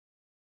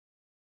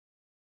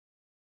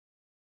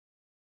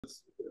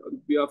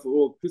on behalf of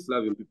all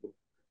peace-loving people,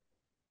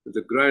 it's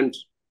a great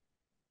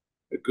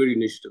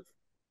initiative,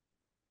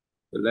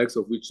 the likes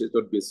of which has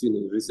not been seen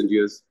in recent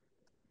years,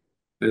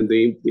 and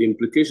the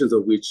implications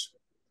of which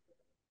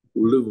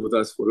will live with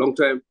us for a long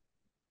time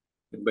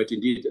and might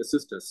indeed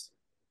assist us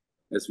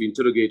as we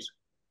interrogate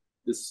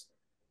this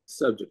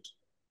subject,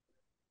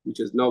 which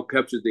has now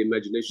captured the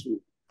imagination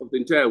of the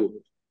entire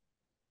world.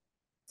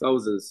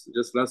 Thousands,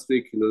 just last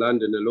week in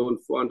London alone,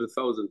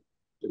 400,000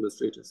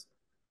 demonstrators.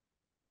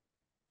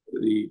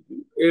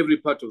 Every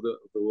part of the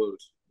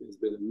world, there's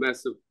been a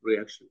massive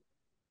reaction.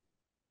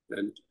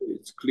 And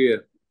it's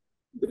clear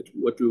that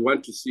what we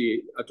want to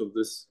see out of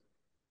this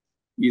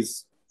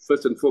is,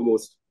 first and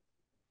foremost,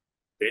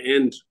 the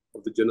end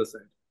of the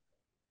genocide.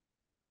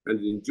 And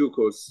in due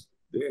course,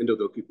 the end of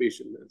the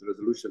occupation and the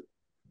resolution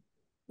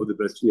of the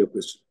Palestinian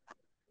question.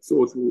 So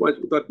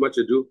without much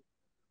ado,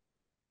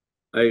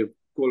 I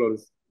call on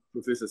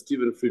Professor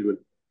Stephen Friedman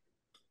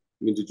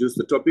to introduce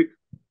the topic,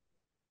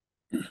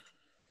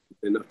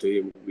 and after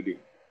him, Willie.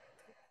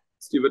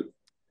 Stephen.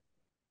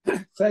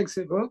 Thanks,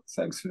 Ivo.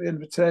 Thanks for the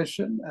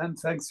invitation, and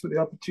thanks for the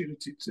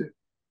opportunity to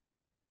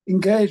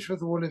engage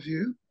with all of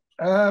you.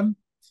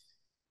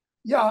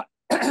 Yeah,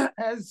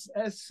 as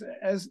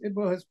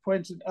Ivo has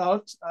pointed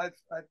out,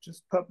 I've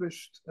just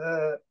published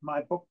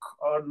my book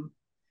on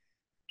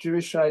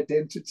Jewish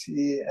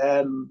identity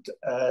and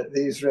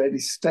the Israeli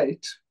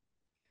state.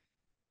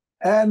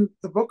 And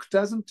the book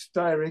doesn't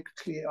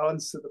directly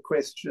answer the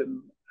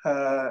question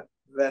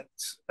that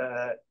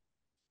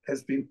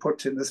has been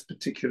put in this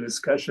particular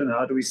discussion: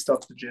 how do we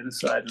stop the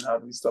genocide and how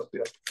do we stop the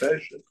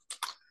occupation?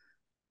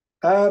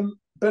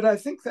 But I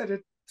think that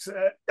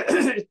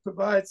it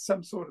provides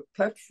some sort of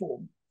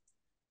platform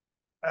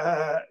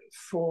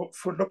for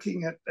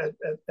looking at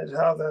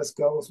how those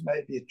goals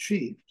may be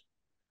achieved.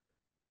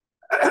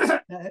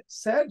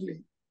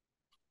 Sadly,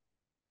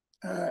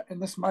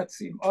 and this might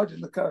seem odd in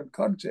the current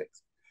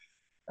context,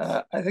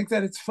 I think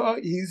that it's far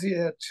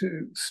easier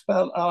to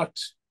spell out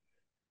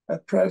a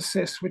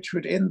process which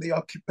would end the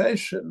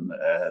occupation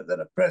than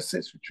a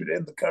process which would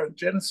end the current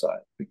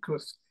genocide,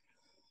 because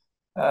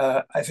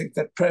I think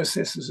that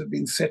processes have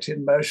been set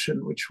in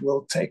motion which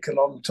will take a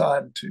long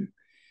time to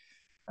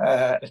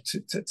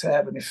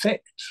have an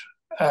effect.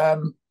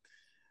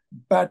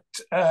 But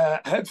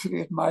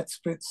hopefully it might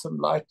spread some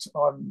light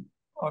on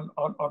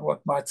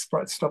what might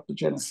stop the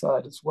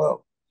genocide as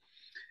well.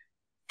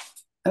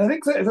 And I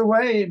think that the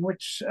way in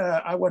which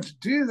I want to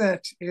do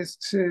that is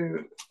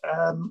to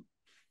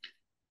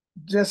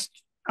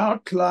just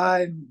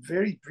outline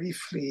very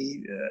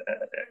briefly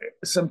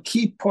some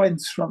key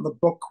points from the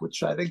book,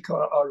 which I think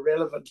are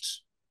relevant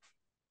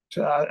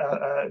to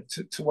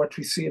what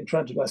we see in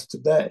front of us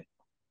today.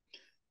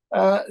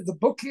 The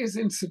book is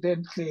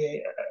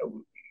incidentally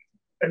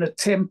an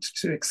attempt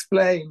to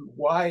explain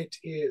why it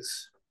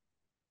is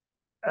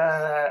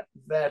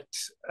that,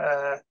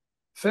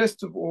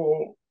 first of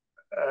all,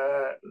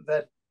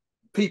 that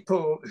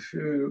people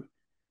who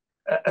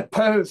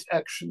oppose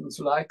actions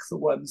like the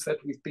ones that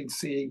we've been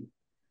seeing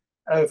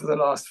over the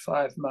last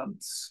 5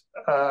 months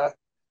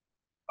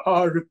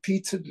are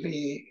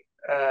repeatedly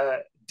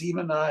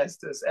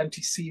demonized as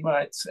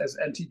anti-Semites, as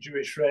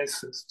anti-Jewish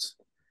racists.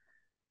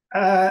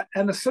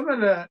 And a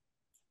similar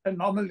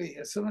anomaly,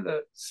 a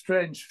similar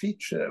strange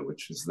feature,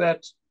 which is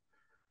that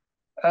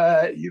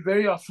you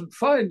very often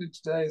find in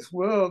today's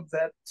world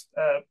that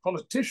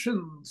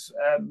politicians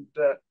and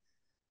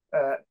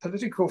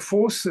political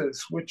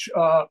forces which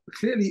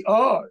clearly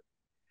are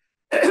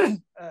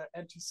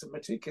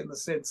anti-Semitic in the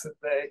sense that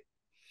they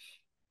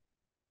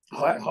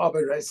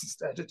harbor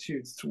racist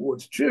attitudes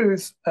towards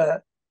Jews,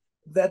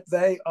 that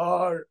they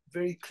are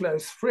very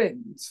close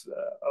friends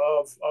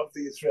of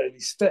the Israeli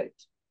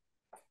state.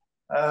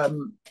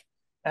 And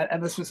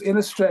this was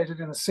illustrated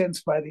in a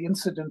sense by the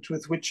incident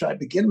with which I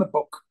begin the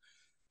book,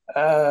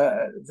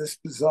 this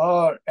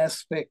bizarre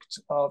aspect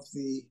of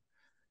the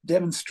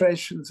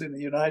demonstrations in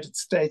the United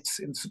States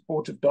in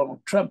support of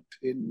Donald Trump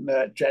in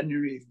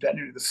January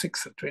the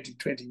 6th of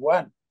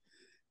 2021,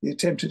 the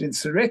attempted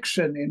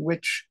insurrection in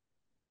which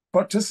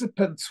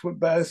participants were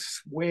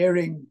both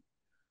wearing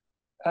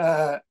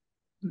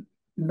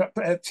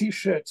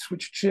T-shirts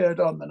which cheered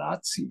on the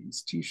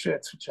Nazis,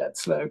 T-shirts which had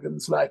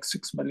slogans like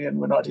 6 million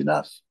were not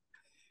enough,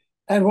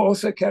 and were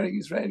also carrying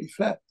Israeli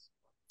flags.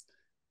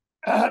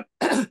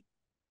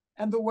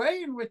 And the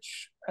way in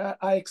which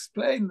I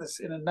explain this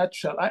in a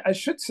nutshell, I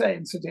should say,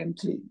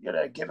 incidentally,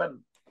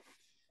 given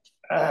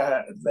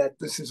that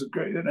this is a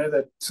group,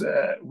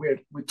 that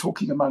we're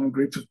talking among a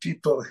group of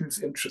people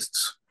whose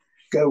interests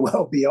go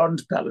well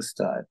beyond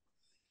Palestine,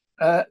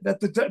 that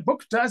the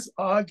book does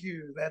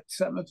argue that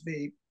some of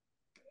the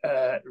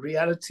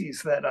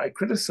realities that I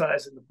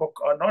criticize in the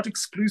book are not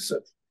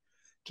exclusive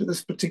to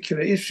this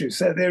particular issue.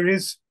 So there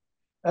is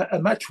a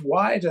much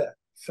wider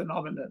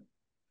phenomenon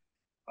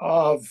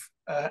of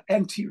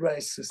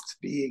anti-racists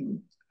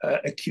being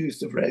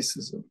accused of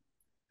racism.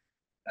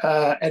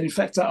 And in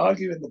fact, I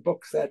argue in the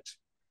book that,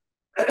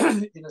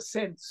 in a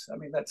sense, I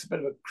mean, that's a bit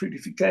of a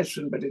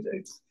crudification, but it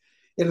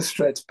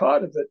illustrates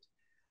part of it,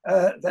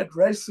 that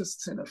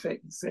racists, in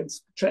effect, in a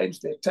sense,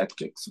 changed their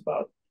tactics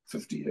about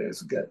 50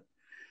 years ago.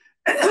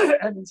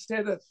 And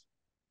instead of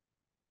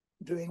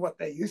doing what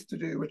they used to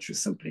do, which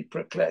was simply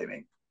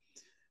proclaiming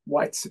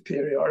white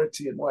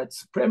superiority and white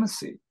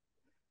supremacy,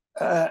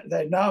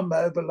 they now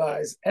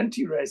mobilize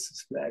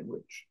anti-racist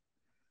language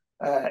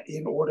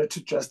in order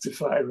to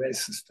justify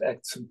racist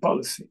acts and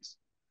policies.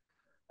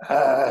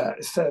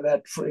 So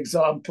that, for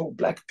example,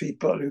 Black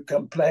people who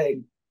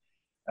complain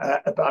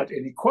about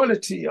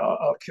inequality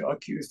are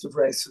accused of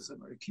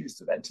racism or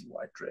accused of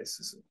anti-white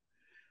racism.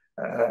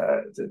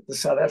 The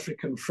South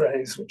African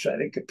phrase, which I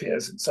think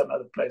appears in some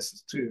other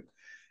places too,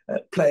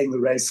 playing the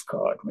race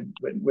card,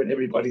 when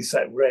everybody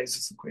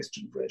raises the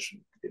question of racial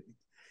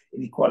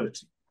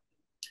inequality.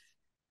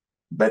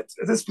 But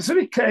the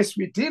specific case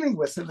we're dealing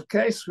with, and the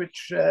case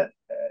which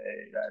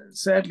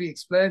sadly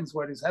explains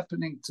what is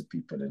happening to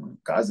people in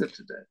Gaza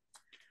today,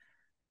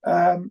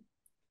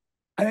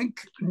 I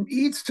think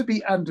needs to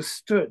be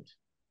understood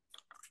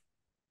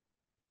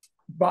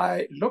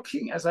by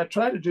looking, as I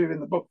try to do in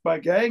the book, by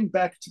going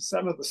back to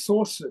some of the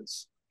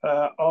sources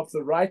of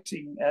the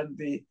writing and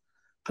the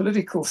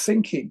political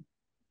thinking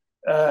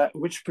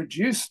which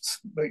produced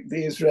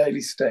the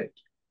Israeli state,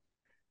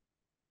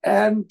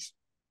 and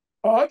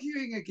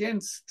arguing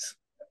against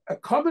a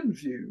common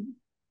view,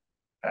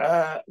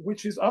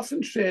 which is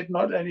often shared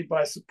not only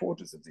by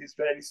supporters of the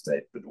Israeli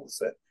state, but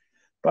also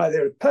by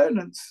their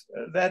opponents,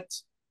 that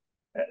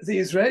the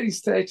Israeli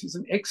state is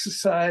an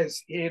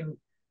exercise in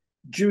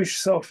Jewish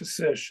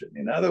self-assertion.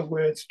 In other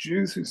words,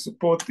 Jews who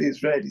support the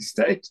Israeli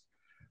state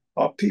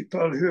are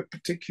people who are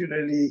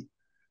particularly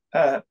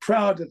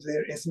proud of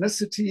their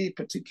ethnicity,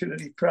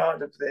 particularly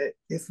proud of their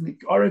ethnic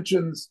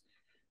origins,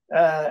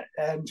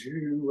 and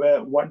who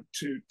want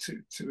to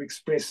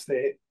express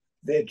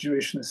their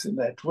Jewishness in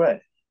that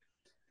way.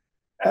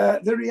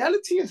 The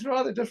reality is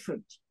rather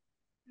different.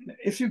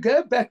 If you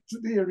go back to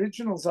the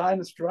original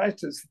Zionist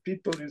writers, the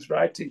people whose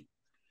writing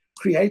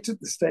created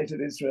the state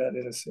of Israel,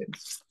 in a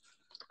sense,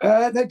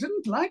 they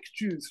didn't like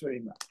Jews very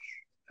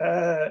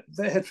much.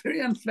 They had very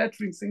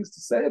unflattering things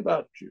to say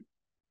about Jews.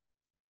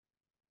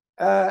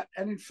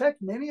 And in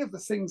fact, many of the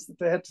things that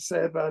they had to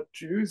say about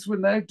Jews were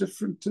no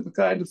different to the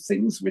kind of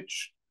things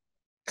which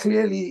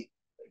clearly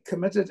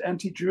committed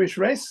anti-Jewish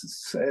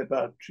racists say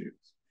about Jews.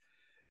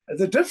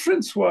 The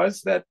difference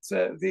was that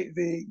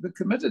the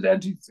committed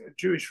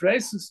anti-Jewish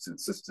racists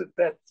insisted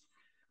that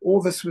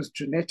all this was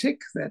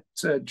genetic, that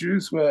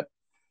Jews were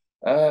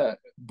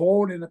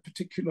born in a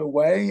particular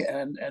way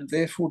and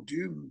therefore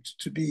doomed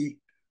to be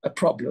a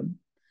problem.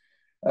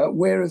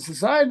 Whereas the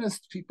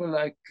Zionists, people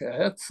like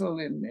Herzl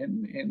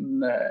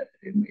in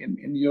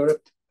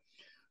Europe,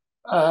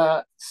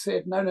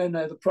 said, no,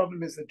 the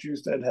problem is that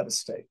Jews don't have a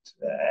state.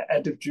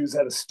 And if Jews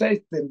had a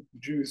state, then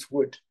Jews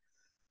would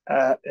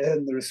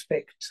earn the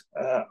respect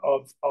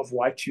of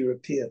white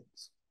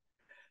Europeans.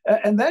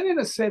 And that, in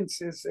a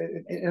sense, is,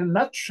 in a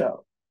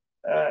nutshell,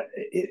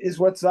 is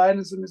what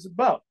Zionism is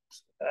about.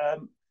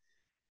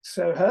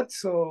 So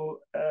Herzl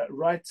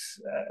writes,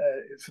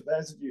 for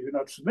those of you who are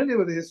not familiar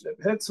with this,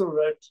 Herzl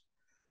wrote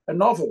a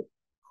novel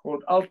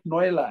called Alt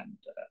Neuland,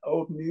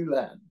 Old New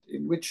Land,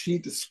 in which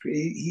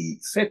he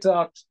set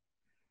out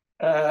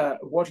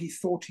what he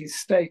thought his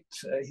state,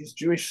 his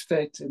Jewish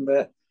state in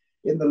the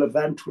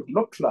Levant would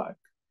look like.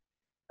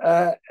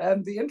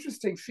 And the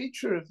interesting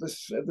feature of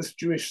this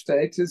Jewish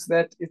state is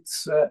that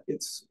its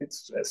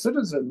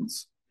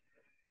citizens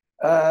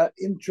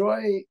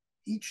enjoy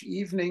each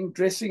evening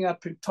dressing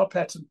up in top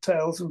hat and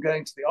tails and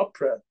going to the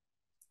opera.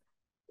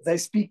 They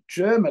speak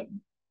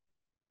German,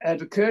 and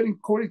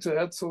according to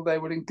Herzl, they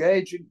would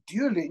engage in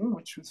dueling,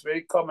 which was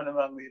very common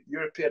among the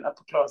European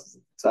upper classes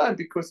at the time,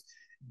 because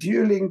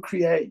dueling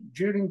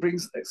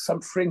brings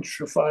some French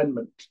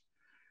refinement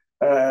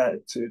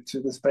to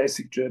this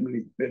basic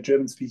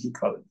German-speaking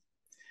colony.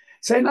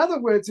 So, in other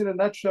words, in a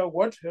nutshell,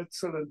 what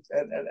Herzl and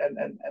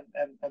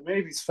many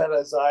of his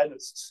fellow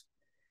Zionists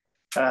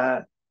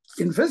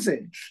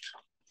envisaged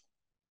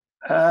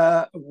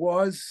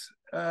was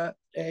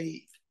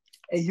a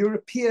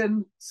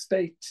European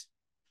state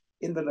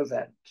in the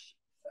Levant.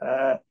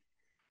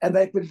 And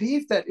they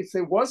believed that if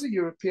there was a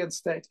European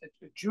state, a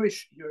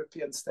Jewish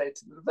European state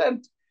in the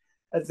Levant,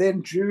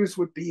 then Jews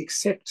would be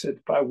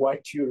accepted by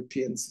white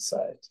European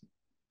society.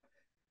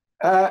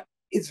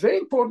 It's very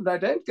important. I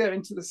don't go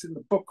into this in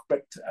the book,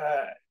 but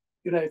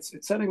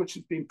it's something which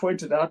has been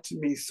pointed out to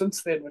me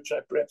since then, which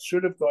I perhaps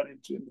should have gone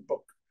into in the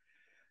book.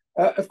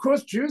 Of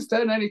course, Jews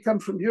don't only come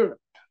from Europe.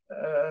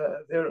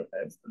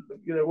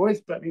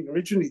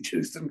 Originally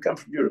Jews didn't come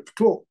from Europe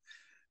at all.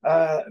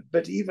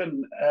 But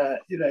even,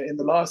 in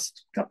the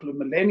last couple of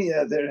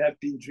millennia, there have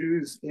been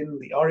Jews in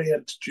the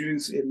Orient,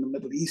 Jews in the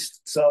Middle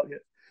East. So,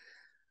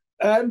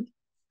 and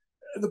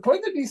the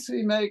point that needs to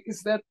be made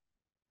is that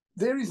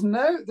there is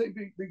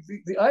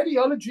the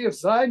ideology of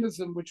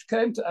Zionism, which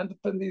came to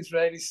underpin the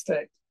Israeli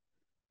state,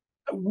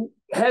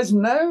 had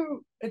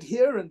no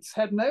adherence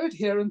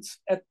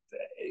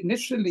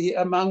initially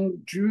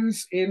among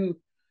Jews in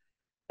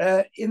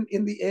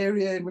the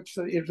area in which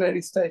the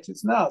Israeli state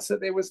is now. So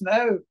there was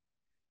no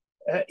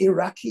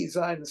Iraqi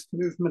Zionist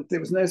movement. There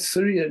was no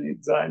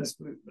Syrian Zionist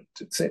movement,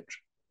 etc.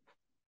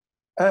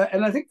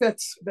 And I think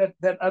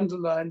that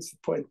underlines the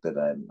point that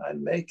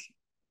I'm making.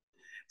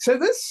 So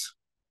this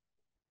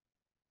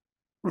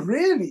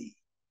really,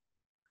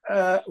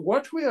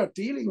 what we are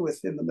dealing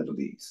with in the Middle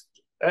East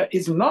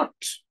is not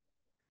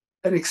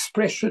an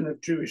expression of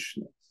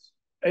Jewishness.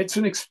 It's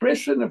an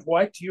expression of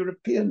white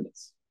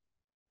Europeanness.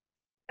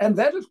 And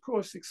that, of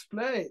course,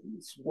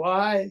 explains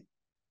why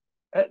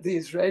the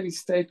Israeli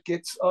state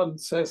gets on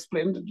so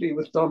splendidly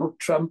with Donald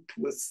Trump,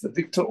 with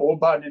Viktor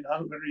Orban in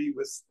Hungary,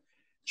 with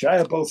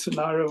Jair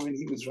Bolsonaro when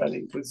he was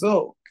running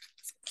Brazil.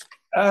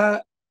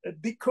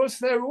 Because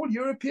they're all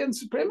European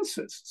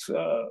supremacists,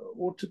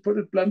 or to put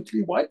it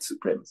bluntly, white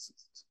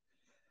supremacists.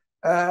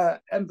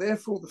 And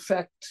therefore, the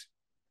fact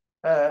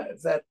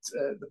that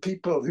the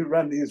people who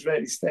run the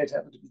Israeli state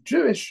happen to be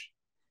Jewish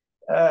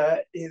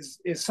is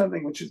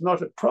something which is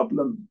not a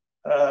problem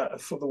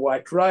for the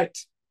white right,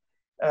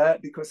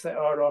 because they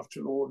are,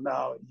 after all,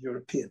 now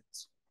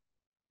Europeans.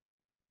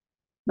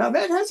 Now,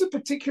 that has a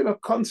particular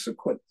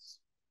consequence.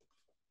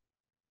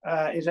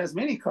 It has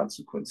many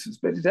consequences,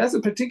 but it has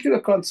a particular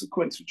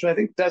consequence, which I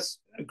think does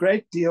a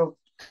great deal.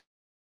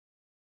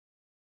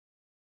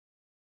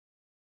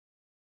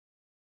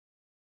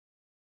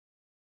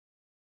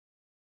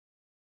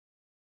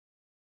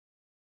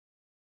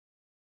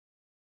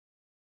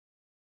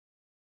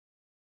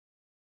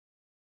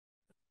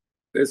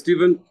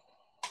 Stephen,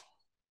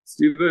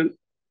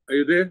 are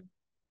you there?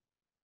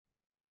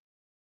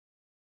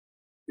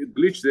 You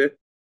glitched there.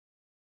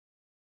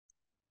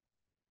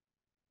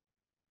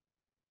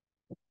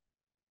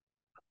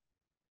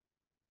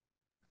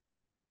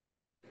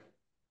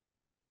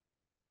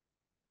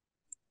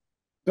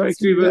 Sorry,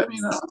 can you hear me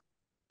now?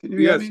 Can you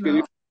hear me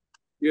now?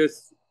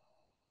 Yes.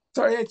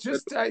 Sorry, it's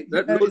just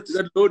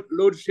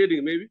load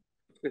shedding, maybe.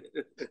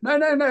 No,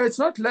 it's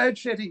not load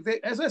shedding.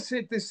 As I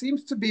said, there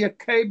seems to be a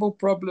cable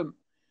problem.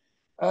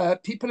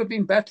 People have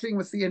been battling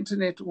with the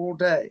internet all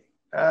day.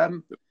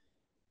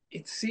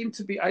 It seemed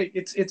to be.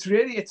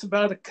 It's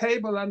about a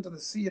cable under the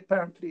sea.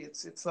 Apparently,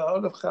 it's the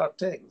whole of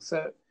Gauteng.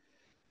 So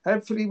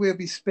hopefully we'll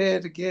be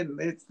spared again.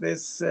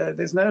 There's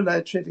no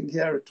load shedding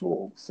here at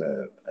all.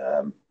 So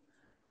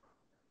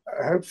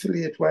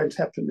hopefully it won't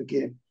happen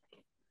again.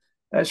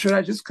 Should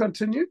I just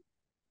continue?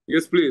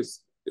 Yes,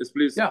 please. Yes,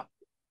 please. Yeah.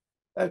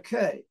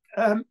 Okay.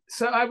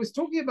 So I was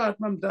talking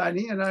about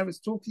Mamdani, and I was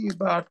talking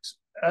about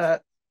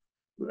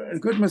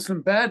good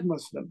Muslim, bad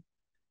Muslim.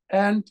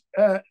 And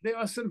there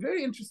are some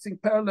very interesting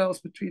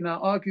parallels between our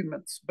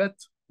arguments. But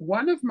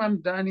one of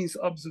Mamdani's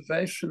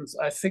observations,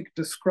 I think,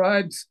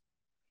 describes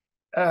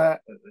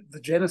the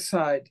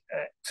genocide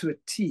to a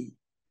T.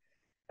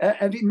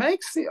 And he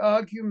makes the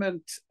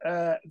argument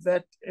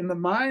that in the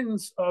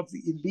minds of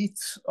the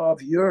elites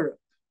of Europe,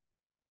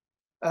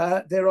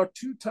 there are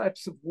two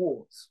types of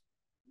wars.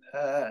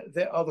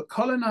 There are the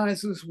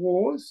colonizers'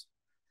 wars,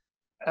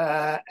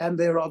 and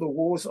there are the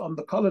wars on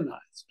the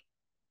colonized.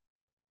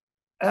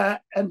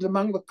 And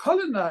among the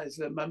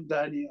colonizer,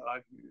 Mamdani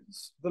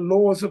argues, the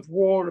laws of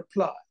war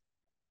apply.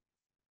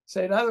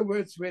 So in other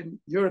words, when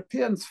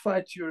Europeans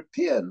fight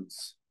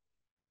Europeans,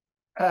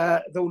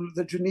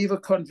 the Geneva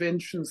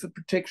Conventions, the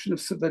protection of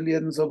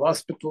civilians, of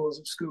hospitals,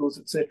 of schools,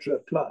 etc.,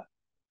 apply.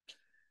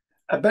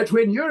 But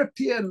when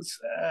Europeans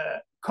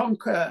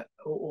conquer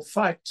or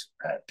fight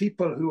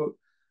people who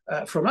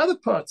are from other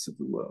parts of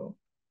the world,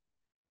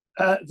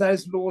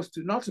 those laws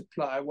do not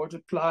apply. What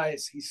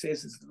applies, he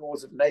says, is the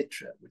laws of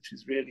nature, which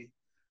is really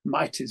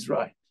might is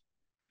right.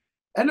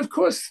 And of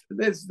course,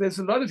 there's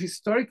a lot of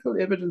historical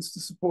evidence to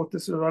support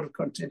this, and a lot of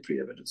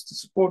contemporary evidence to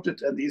support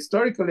it. And the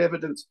historical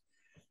evidence,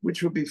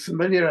 which will be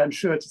familiar, I'm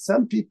sure, to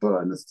some people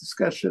in this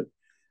discussion,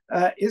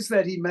 is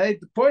that he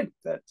made the point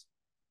that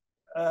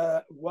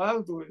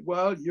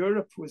while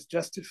Europe was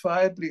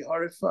justifiably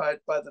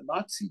horrified by the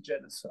Nazi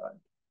genocide,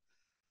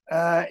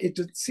 it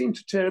didn't seem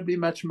to terribly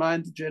much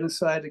mind the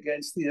genocide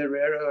against the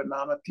Herero and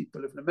Nama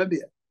people of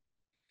Namibia,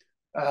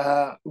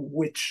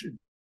 which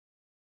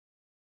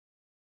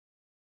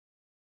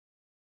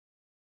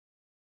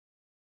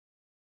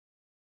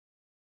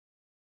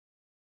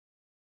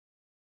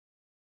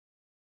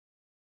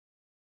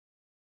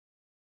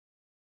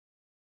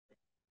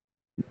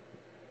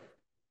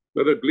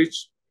Another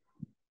glitched,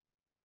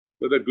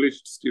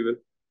 Stephen.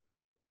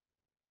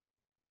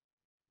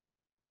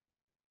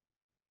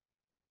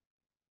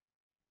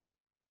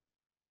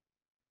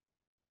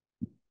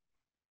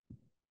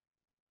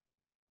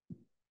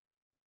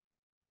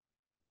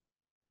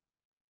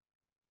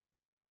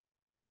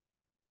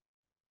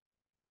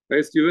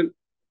 Hey, Stephen.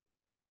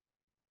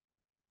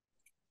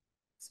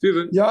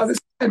 Yeah, this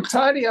is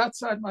entirely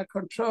outside my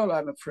control,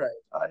 I'm afraid.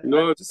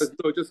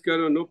 Just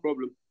carry on, no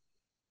problem.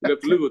 You have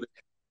to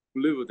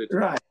live with it.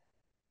 Right.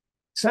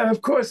 So,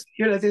 of course,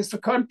 there's the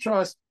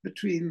contrast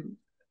between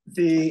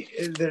the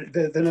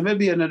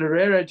Namibian and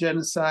Herero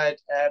genocide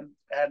and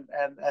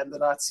the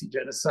Nazi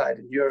genocide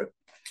in Europe.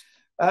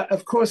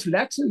 Of course,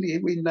 latterly,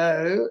 we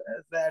know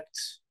that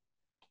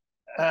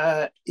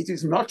it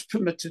is not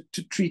permitted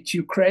to treat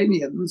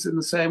Ukrainians in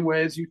the same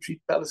way as you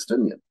treat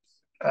Palestinians.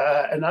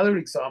 Another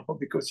example,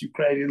 because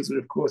Ukrainians are,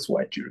 of course,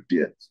 white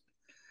Europeans.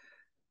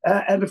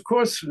 And of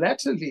course,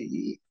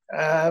 latterly,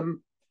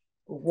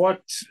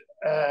 what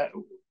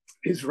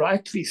is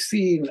rightly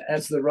seen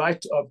as the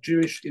right of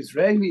Jewish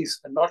Israelis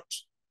not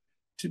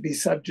to be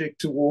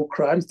subject to war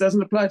crimes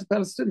doesn't apply to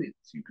Palestinians.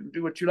 You can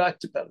do what you like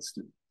to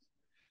Palestinians.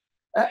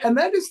 And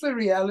that is the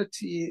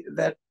reality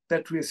that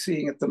we're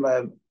seeing at the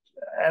moment.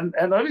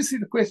 And obviously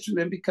the question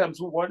then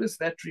becomes, well, what has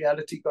that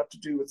reality got to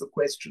do with the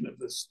question of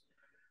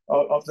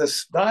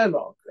this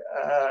dialogue,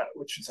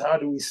 which is how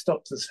do we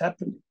stop this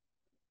happening?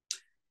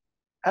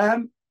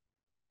 And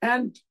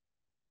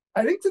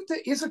I think that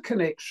there is a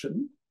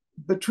connection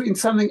between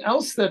something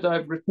else that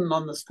I've written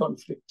on this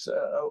conflict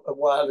a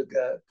while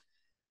ago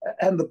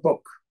and the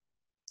book.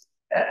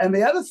 And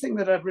the other thing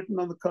that I've written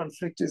on the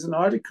conflict is an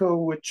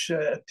article which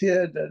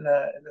appeared in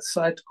a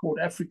site called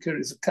Africa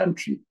is a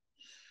Country,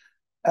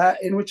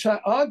 in which I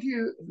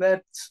argue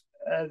that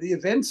the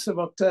events of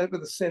October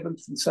the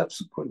 7th and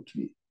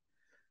subsequently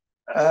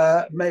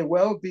may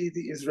well be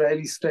the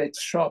Israeli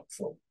state's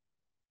Sharpeville.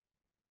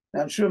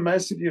 Now, I'm sure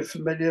most of you are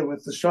familiar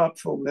with the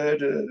Sharpeville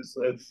murders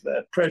of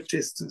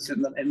protesters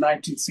in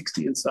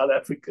 1960 in South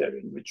Africa,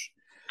 in which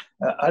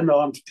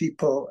unarmed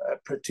people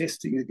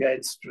protesting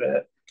against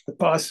the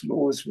past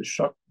laws were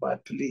shot by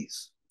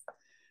police.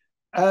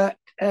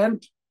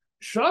 And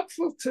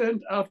Sharpeville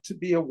turned out to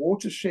be a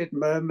watershed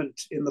moment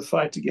in the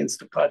fight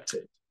against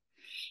apartheid.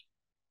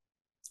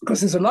 Because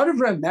there's a lot of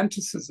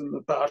romanticism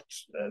about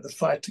the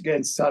fight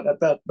against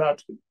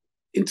about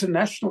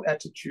international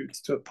attitudes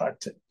to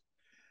apartheid.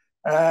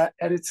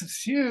 And it's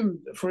assumed,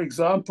 for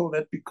example,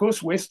 that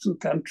because Western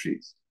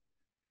countries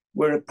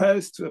were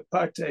opposed to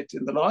apartheid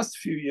in the last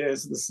few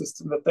years of the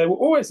system, that they were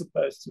always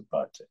opposed to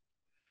apartheid.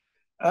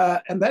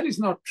 And that is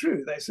not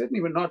true. They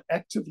certainly were not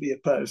actively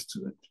opposed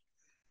to it.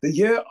 The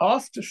year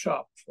after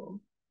Sharpeville,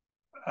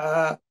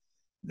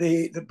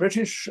 the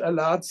British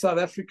allowed South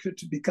Africa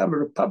to become a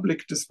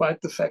republic,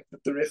 despite the fact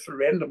that the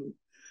referendum,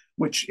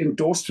 which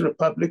endorsed a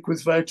republic,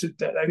 was voted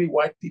that only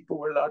white people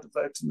were allowed to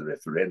vote in the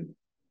referendum.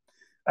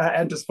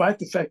 And despite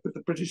the fact that the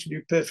British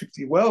knew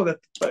perfectly well that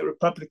the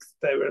republic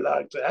that they were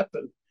allowed to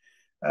happen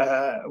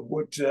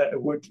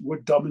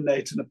would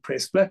dominate and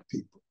oppress black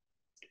people.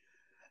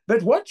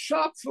 But what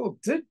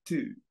Sharpeville did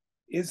do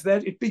is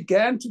that it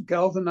began to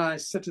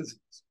galvanize citizens.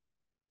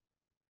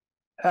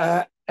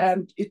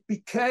 And it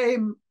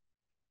became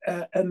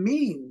a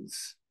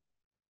means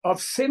of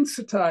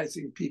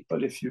sensitizing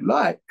people, if you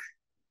like,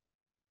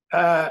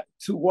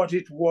 to what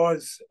it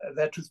was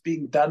that was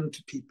being done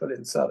to people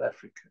in South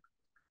Africa.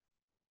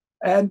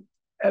 And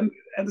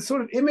the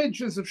sort of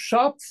images of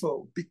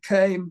Sharpeville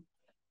became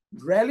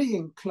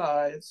rallying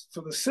cries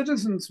for the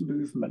citizens'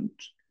 movement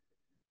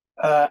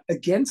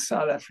against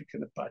South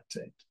African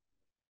apartheid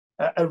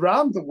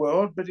around the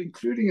world, but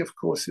including, of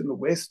course, in the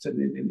West and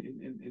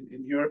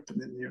in Europe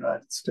and in the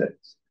United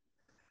States.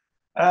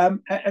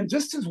 And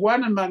just as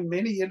one among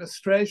many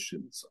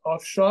illustrations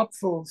of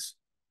Sharpeville's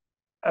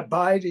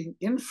abiding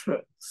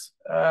influence,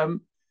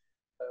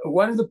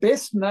 one of the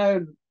best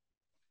known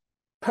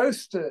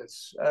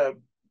posters,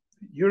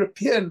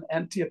 European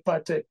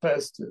anti-apartheid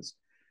posters,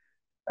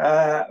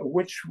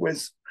 which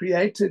was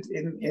created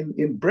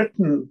in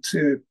Britain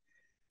to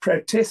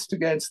protest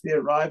against the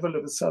arrival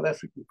of a South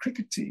African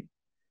cricket team,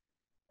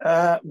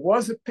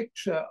 was a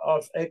picture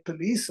of a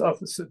police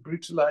officer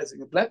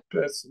brutalizing a black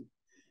person.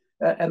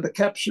 And the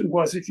caption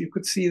was, if you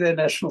could see their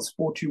national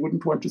sport, you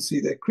wouldn't want to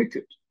see their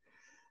cricket.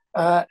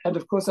 And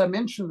of course, I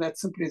mentioned that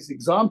simply as an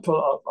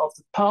example of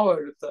the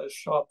power of those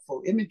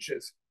Sharpeville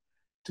images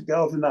to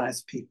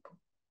galvanize people.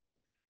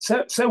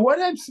 So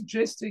what I'm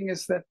suggesting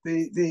is that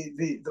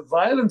the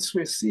violence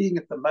we're seeing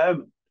at the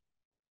moment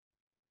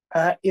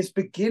is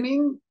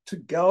beginning to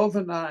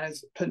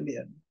galvanize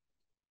opinion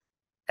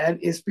and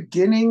is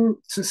beginning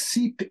to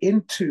seep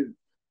into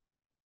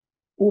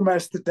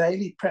almost the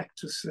daily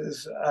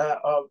practices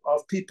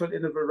of people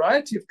in a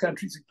variety of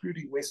countries,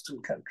 including Western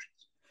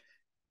countries.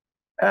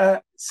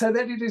 So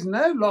that it is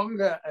no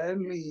longer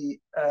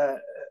only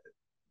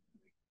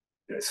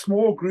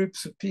small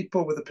groups of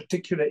people with a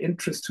particular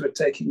interest who are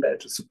taking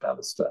notice of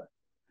Palestine.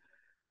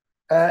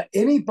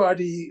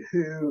 Anybody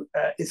who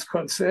is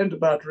concerned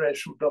about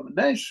racial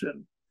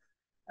domination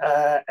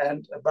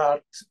and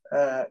about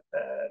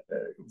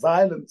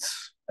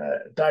violence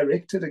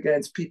directed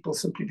against people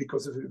simply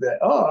because of who they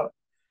are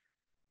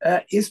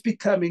is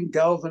becoming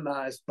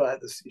galvanized by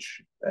this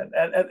issue.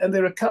 And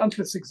there are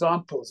countless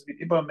examples. I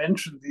mean, Ibo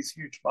mentioned these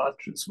huge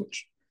marches,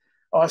 which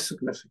are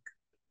significant.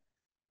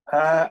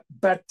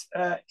 But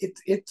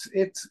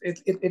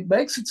it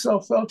makes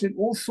itself felt in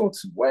all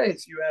sorts of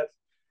ways. You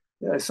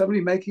have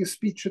somebody making a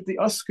speech at the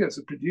Oscars,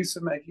 a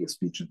producer making a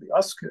speech at the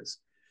Oscars,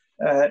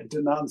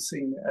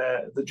 denouncing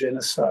the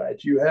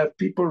genocide. You have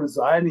people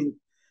resigning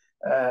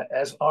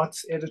as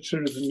arts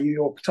editor of the New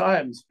York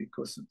Times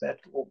because of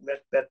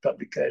that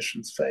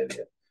publication's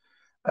failure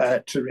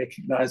to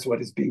recognize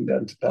what is being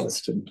done to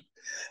Palestine.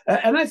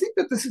 And I think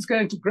that this is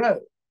going to grow.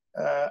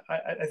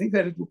 I think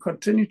that it will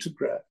continue to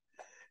grow.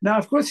 Now,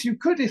 of course, you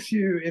could, if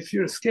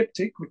you're a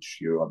skeptic, which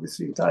you're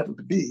obviously entitled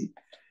to be,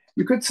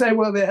 you could say,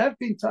 well, there have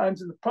been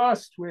times in the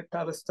past where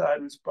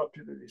Palestine was a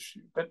popular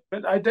issue, but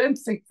I don't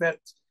think that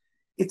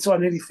it's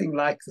on anything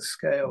like the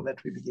scale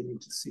that we're beginning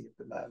to see at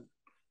the moment.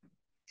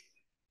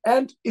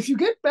 And if you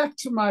get back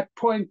to my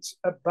point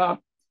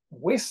about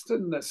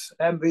Westernness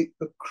and the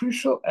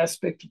crucial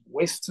aspect of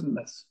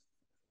Westernness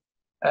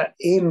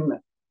in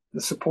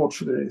the support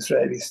for the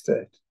Israeli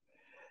state,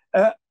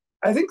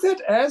 I think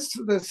that as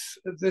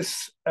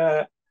this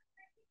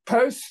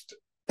post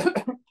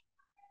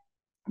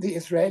the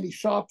Israeli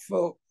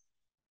Sharpeville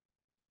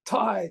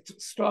tide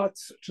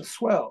starts to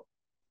swell,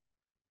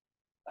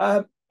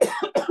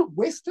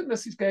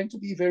 Westernness is going to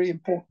be very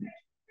important,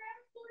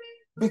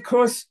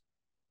 because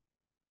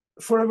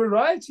for a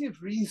variety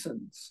of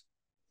reasons,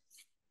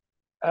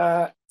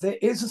 there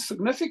is a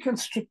significant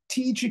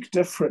strategic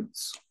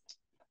difference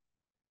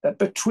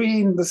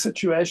between the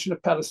situation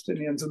of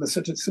Palestinians and the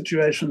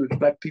situation that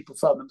Black people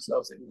found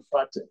themselves in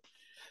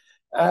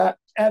apartheid.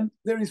 And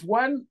there is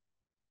one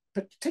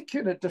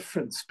particular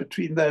difference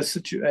between those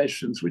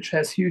situations which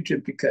has huge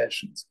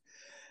implications.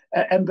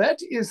 And that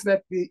is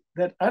that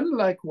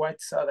unlike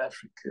white South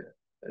Africa,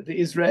 the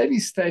Israeli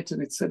state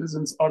and its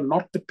citizens are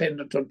not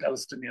dependent on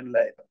Palestinian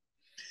labor.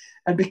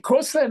 And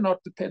because they're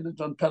not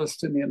dependent on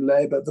Palestinian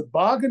labor, the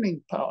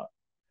bargaining power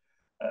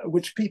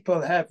which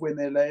people have when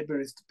their labor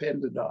is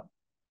dependent on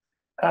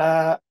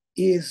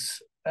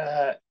is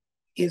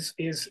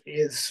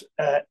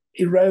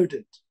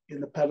eroded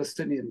in the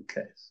Palestinian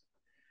case.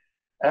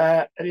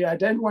 I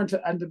don't want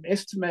to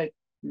underestimate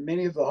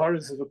many of the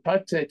horrors of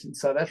apartheid in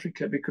South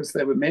Africa, because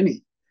there were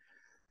many.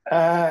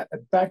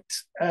 But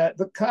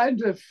the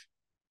kind of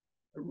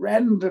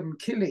random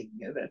killing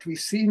that we've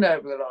seen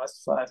over the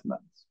last 5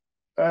 months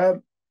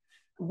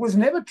was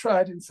never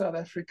tried in South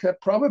Africa,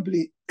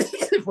 probably,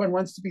 if one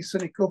wants to be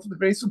cynical, for the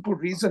very simple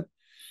reason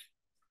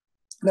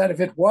that if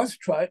it was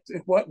tried, a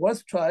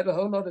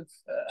whole lot of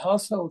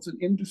households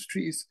and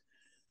industries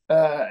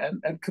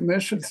and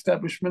commercial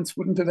establishments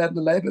wouldn't have had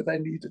the labor they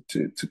needed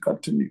to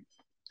continue.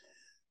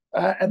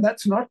 And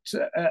that's not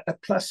a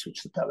plus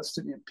which the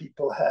Palestinian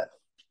people have.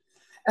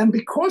 And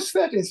because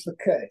that is the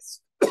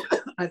case,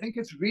 I think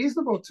it's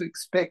reasonable to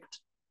expect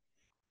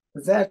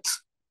that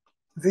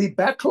the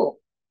battle,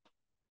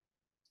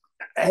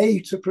 A,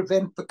 to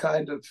prevent the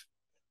kind of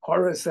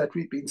horrors that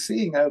we've been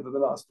seeing over the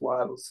last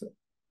while or so,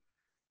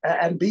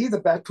 and B, the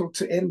battle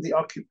to end the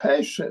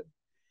occupation,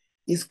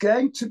 is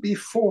going to be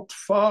fought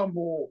far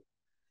more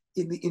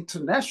in the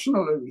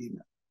international arena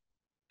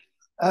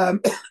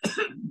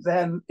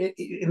than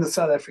in the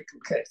South African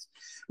case,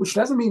 which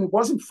doesn't mean it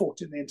wasn't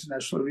fought in the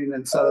international arena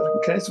in the South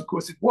African case. Of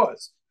course, it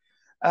was.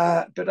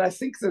 But I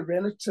think the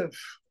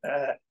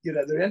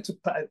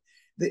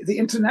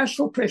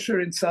international pressure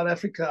in South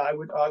Africa, I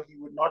would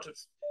argue, would not have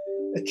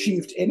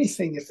achieved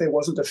anything if there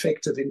wasn't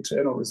effective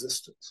internal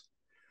resistance.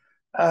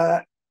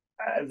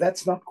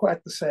 That's not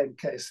quite the same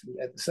case,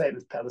 the same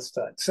as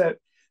Palestine. So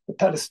the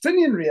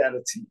Palestinian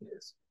reality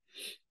is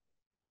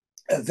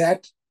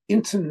that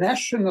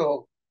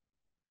international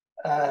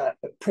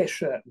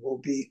pressure will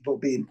be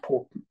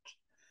important.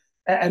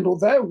 And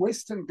although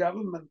Western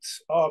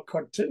governments are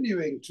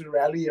continuing to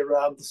rally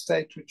around the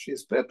state which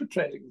is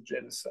perpetrating the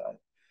genocide,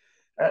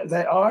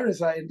 they are,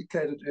 as I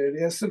indicated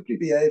earlier, simply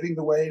behaving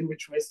the way in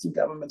which Western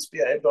governments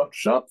behaved after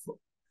Sharpeville.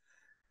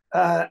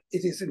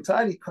 It is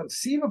entirely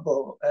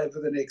conceivable over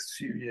the next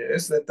few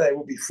years that they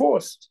will be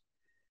forced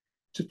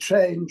to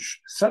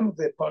change some of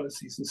their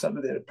policies and some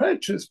of their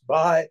approaches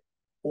by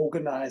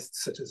organized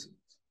citizens.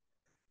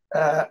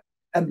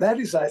 And that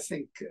is, I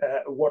think,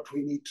 what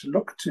we need to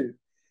look to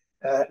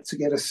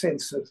get a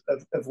sense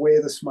of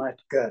where this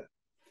might go.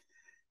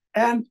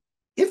 And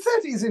if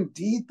that is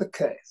indeed the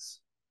case,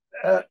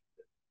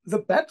 the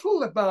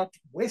battle about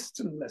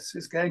Westernness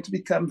is going to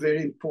become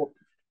very important.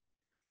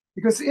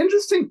 Because the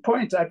interesting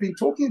point, I've been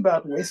talking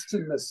about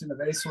Westernness in a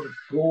very sort of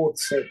broad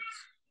sense,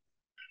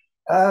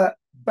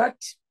 but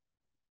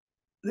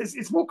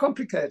it's more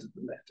complicated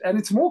than that. And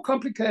it's more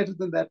complicated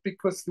than that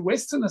because the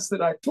Westernness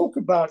that I talk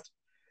about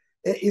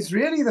is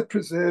really the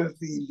preserve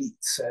the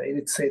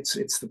elites.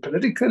 It's the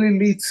political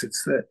elites,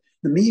 it's the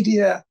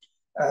media,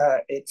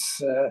 it's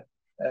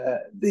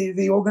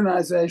the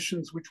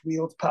organizations which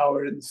wield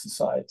power in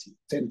society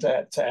tend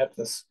to have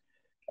this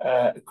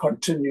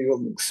continual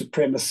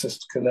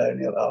supremacist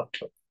colonial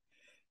outlook.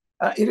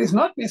 It is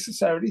not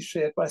necessarily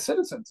shared by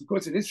citizens. Of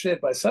course, it is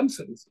shared by some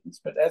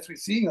citizens, but as we're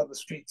seeing on the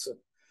streets of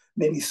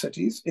many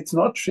cities, it's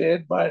not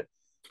shared by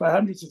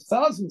hundreds of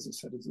thousands of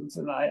citizens,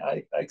 and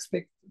I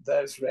expect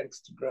those ranks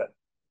to grow.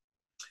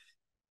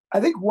 I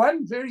think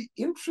one very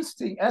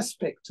interesting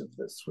aspect of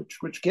this,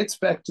 which gets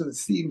back to the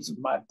themes of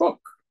my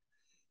book,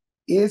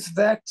 is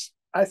that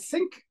I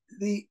think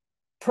the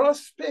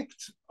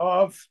prospect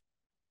of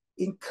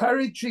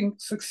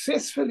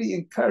successfully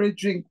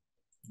encouraging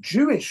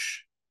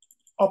Jewish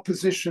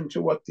opposition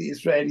to what the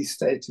Israeli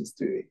state is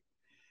doing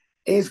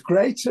is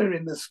greater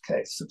in this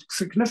case,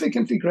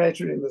 significantly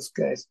greater in this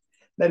case,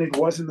 than it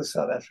was in the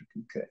South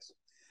African case.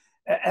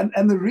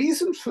 And the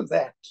reason for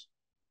that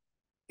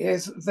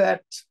is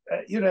that,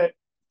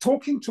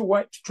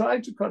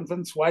 trying to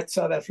convince white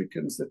South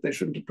Africans that they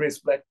shouldn't oppress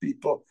black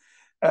people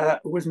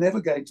was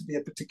never going to be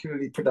a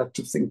particularly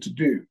productive thing to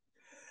do.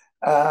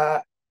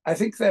 I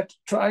think that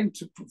trying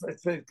to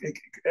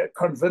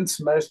convince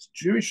most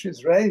Jewish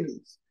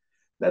Israelis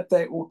that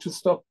they ought to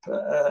stop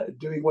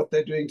doing what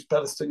they're doing to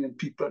Palestinian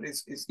people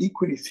is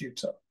equally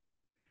futile.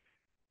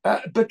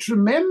 But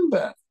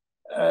remember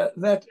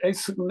that a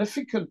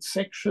significant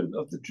section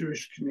of the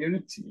Jewish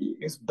community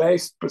is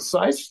based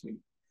precisely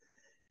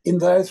in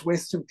those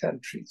Western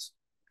countries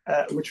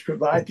which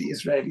provide the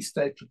Israeli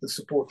state with the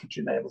support which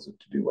enables it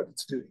to do what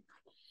it's doing.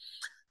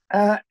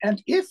 And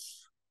if,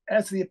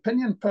 as the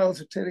opinion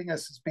polls are telling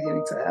us is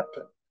beginning to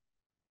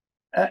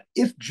happen,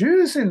 if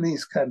Jews in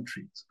these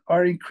countries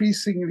are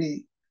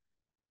increasingly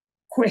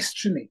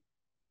questioning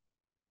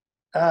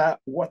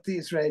what the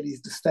Israeli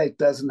state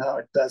does and how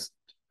it does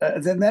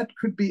it, then that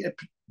could be a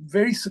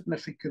very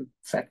significant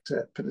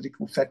factor,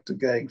 political factor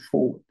going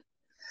forward.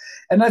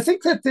 And I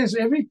think that there's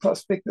every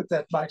prospect that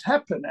that might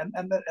happen.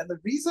 And the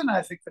reason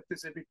I think that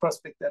there's every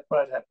prospect that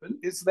might happen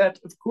is that,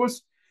 of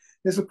course,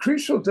 there's a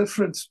crucial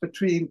difference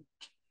between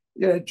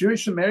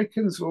Jewish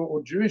Americans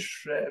or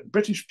Jewish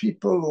British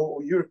people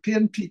or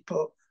European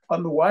people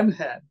on the one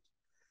hand,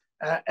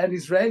 and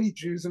Israeli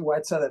Jews and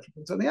white South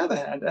Africans on the other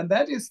hand. And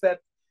that is that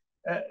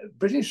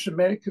British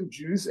American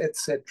Jews,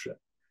 etc.,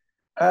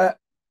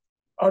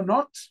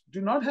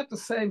 do not have the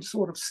same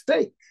sort of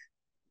stake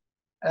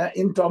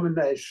in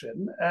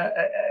domination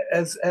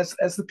as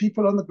the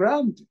people on the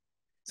ground do.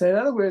 So in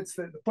other words,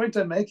 the point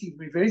I'm making can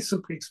be very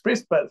simply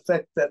expressed by the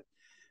fact that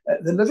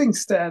the living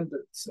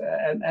standards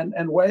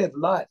and way of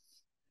life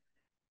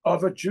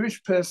of a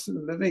Jewish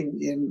person living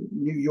in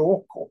New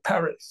York or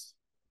Paris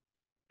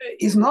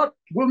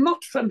will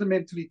not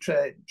fundamentally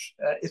change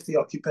if the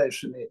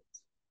occupation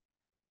ends.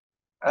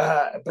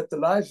 But the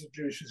lives of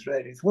Jewish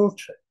Israelis will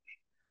change.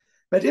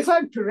 But if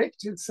I'm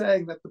correct in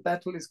saying that the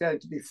battle is going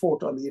to be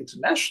fought on the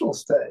international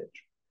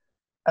stage,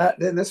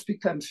 then this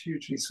becomes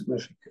hugely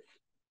significant.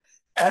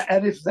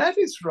 And if that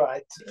is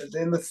right,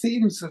 then the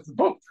themes of the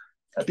book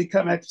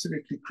become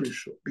absolutely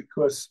crucial,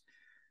 because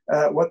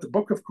what the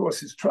book, of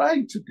course, is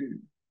trying to do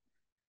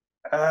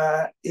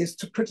is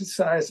to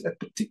criticize a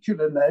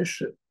particular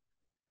notion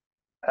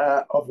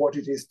of what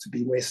it is to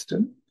be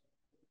Western,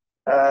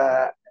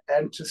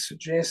 and to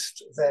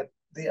suggest that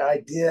the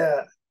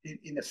idea,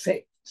 in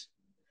effect,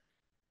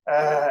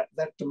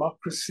 that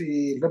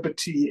democracy,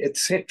 liberty,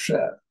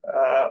 etc.,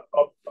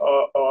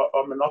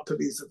 are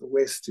monopolies of the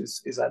West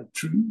is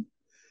untrue.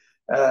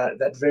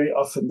 That very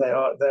often they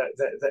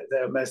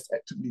are most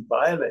actively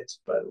violated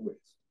by the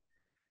West,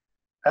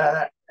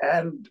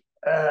 and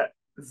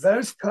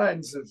those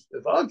kinds of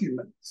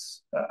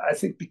arguments, I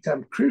think,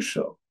 become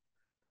crucial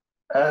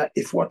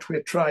if what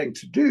we're trying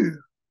to do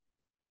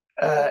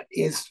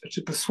is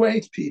to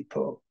persuade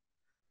people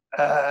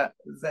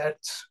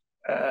that,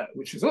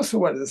 which is also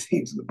one of the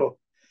themes of the book,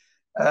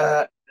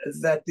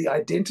 that the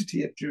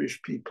identity of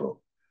Jewish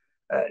people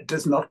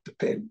does not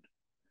depend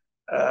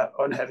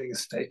on having a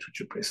state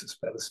which oppresses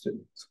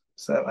Palestinians.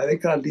 So I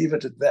think I'll leave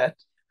it at that.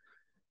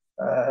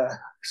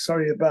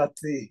 Sorry about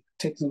the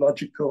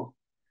technological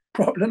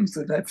problems,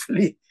 and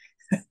hopefully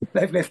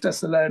they've left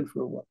us alone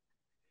for a while.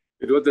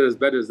 It wasn't as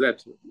bad as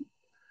that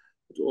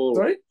at all.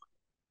 Sorry? It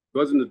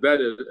wasn't as bad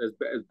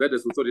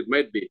as we thought it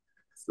might be.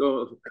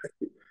 So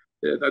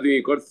I think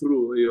you got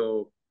through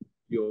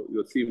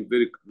your theme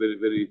very, very,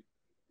 very,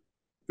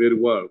 very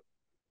well.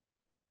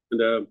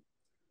 And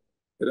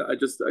I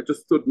just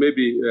thought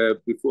maybe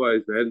before I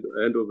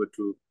hand over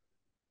to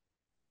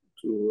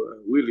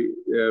Willie,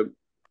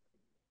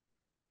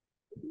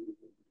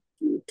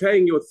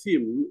 tying your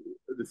theme,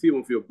 the theme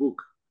of your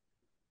book,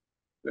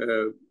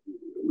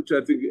 which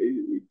I think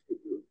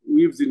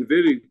weaves in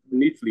very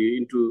neatly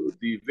into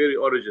the very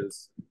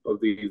origins of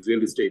the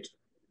Israeli state.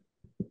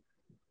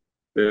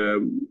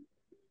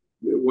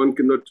 One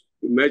cannot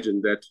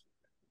imagine that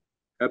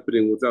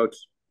happening without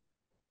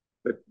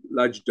a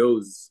large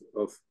dose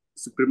of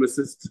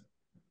supremacist,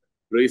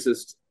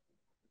 racist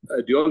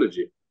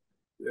ideology.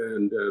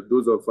 And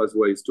those of us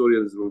who are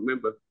historians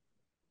remember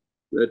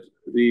that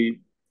there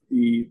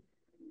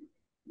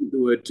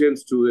were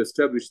attempts to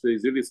establish the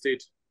Israeli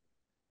state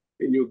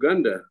in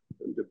Uganda,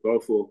 and the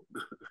Balfour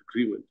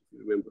Agreement,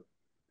 remember.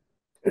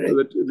 So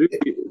that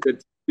really,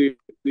 that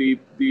the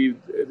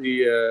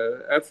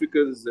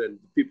Africans and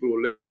people who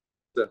were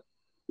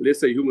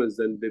lesser humans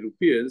than the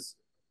Europeans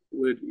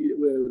were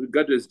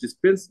regarded as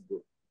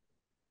dispensable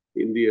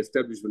in the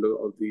establishment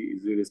of the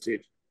Israeli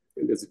state.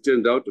 And as it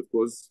turned out, of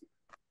course,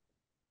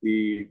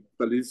 the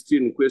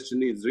Palestinian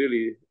question is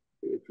really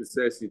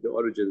precisely the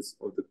origins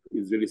of the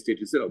Israeli state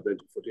itself,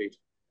 1948.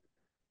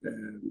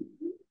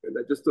 And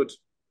I just thought,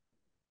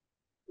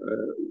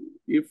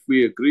 if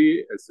we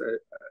agree, as I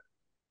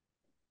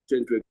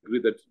tend to agree,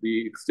 that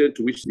the extent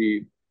to which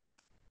the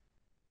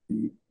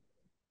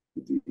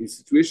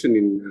situation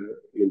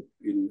in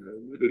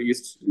Middle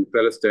East, in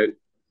Palestine,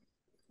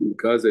 in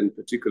Gaza in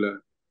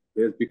particular,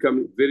 has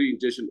become very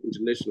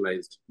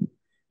internationalized.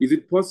 Is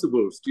it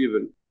possible,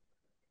 Stephen,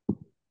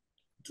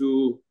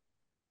 to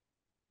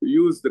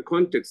use the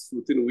context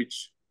within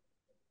which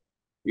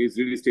the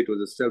Israeli state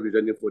was established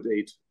in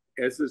 1948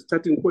 as a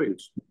starting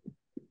point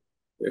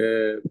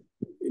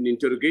in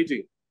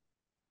interrogating?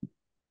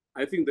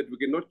 I think that we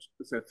cannot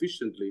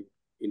sufficiently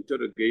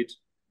interrogate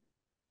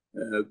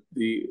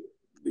the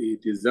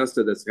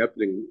disaster that's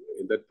happening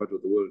in that part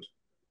of the world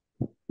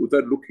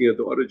without looking at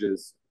the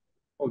origins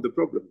of the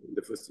problem in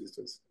the first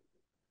instance,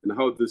 and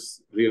how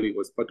this really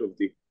was part of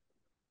the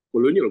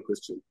colonial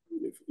question,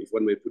 if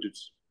one may put it,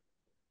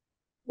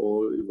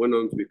 or if one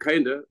wants to be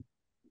kinder,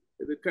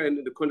 in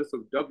the context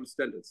of double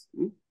standards.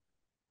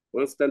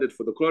 One standard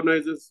for the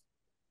colonizers,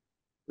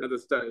 another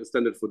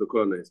standard for the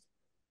colonized.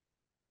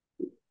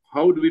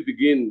 How do we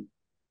begin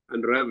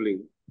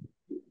unraveling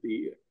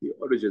the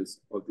origins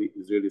of the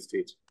Israeli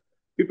state?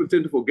 People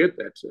tend to forget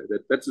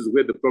that is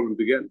where the problem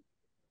began,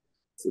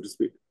 so to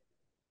speak.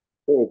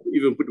 Or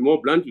even put more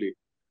bluntly,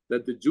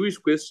 that the Jewish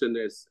question,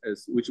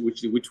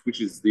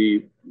 which is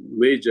the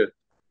major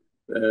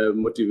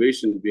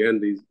motivation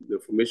behind the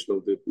formation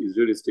of the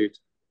Israeli state,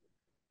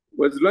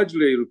 was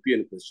largely a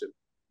European question,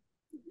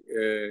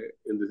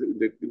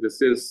 in the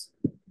sense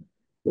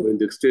or in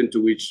the extent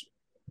to which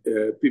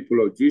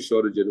people of Jewish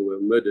origin were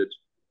murdered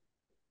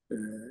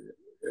in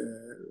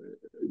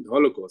the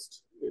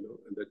Holocaust,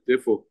 and that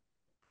therefore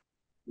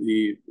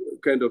the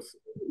kind of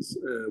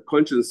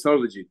conscience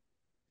salvaging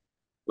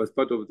was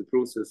part of the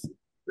process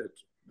that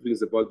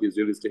brings about the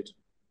Israeli state.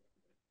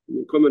 Can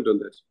you comment on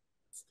that,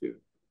 Steve?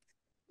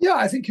 Yeah,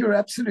 I think you're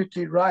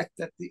absolutely right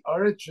that the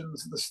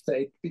origins of the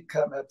state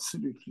become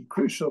absolutely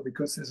crucial,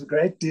 because there's a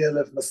great deal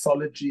of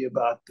mythology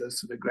about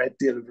this and a great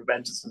deal of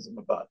romanticism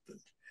about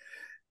this.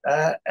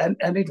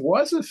 And it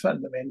was a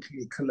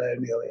fundamentally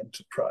colonial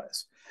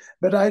enterprise.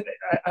 But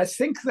I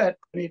think that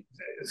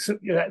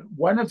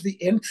one of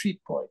the entry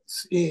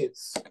points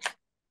is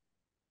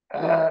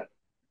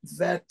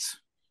that,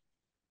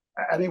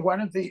 one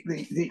of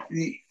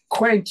the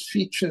quaint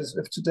features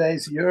of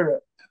today's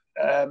Europe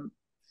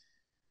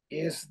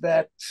is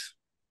that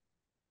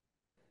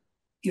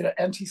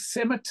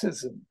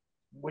anti-Semitism,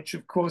 which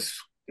of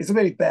course is a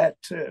very bad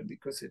term,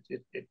 because it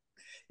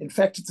in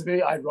fact it's a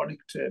very ironic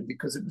term,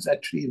 because it was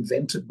actually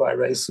invented by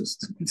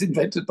racists. It's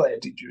invented by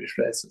anti-Jewish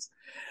racists,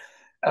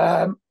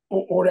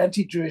 or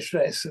anti-Jewish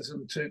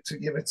racism, to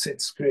give it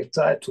its correct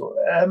title.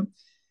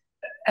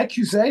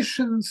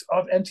 Accusations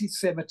of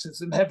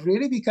anti-Semitism have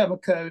really become a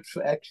code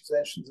for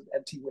accusations of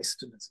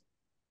anti-Westernism.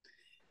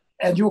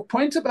 And your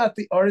point about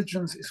the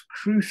origins is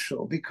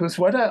crucial, because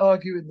what I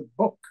argue in the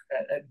book,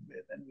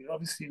 and we're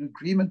obviously in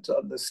agreement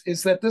on this,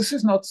 is that this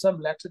is not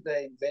some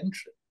latter-day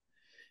invention.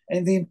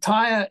 And the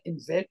entire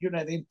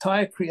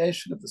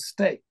creation of the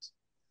state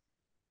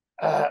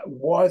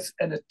was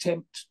an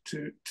attempt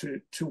to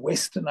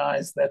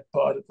westernize that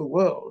part of the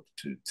world,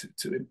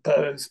 to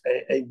impose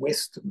a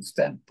Western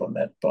stamp on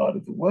that part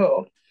of the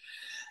world.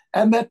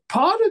 And that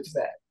part of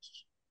that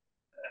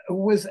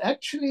was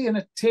actually an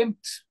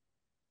attempt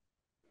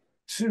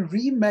to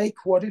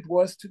remake what it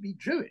was to be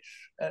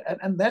Jewish.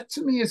 And that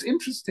to me is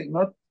interesting,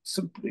 not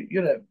simply,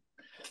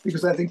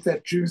 because I think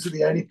that Jews are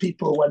the only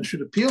people one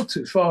should appeal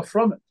to, far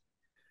from it.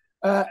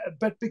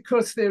 But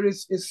because there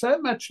is so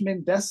much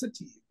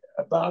mendacity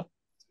about,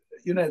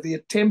 the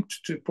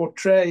attempt to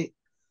portray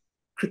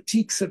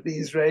critiques of the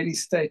Israeli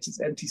state as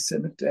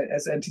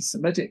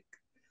anti-Semitic,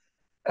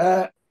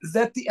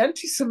 that the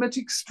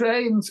anti-Semitic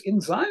strains in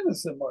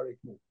Zionism are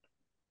ignored.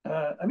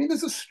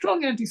 There's a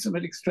strong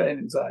anti-Semitic strain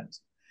in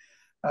Zionism,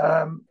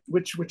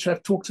 which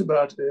I've talked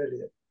about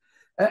earlier.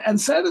 And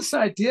so this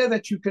idea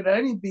that you can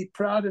only be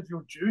proud of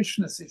your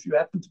Jewishness if you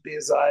happen to be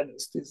a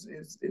Zionist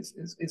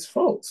is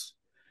false.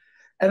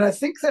 And I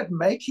think that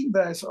making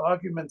those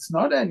arguments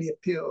not only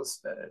appeals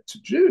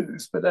to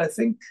Jews, but I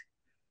think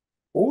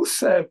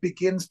also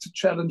begins to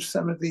challenge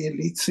some of the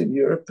elites in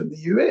Europe and the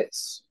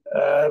US,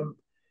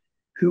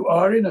 who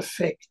are in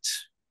effect,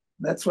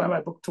 that's why my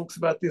book talks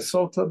about the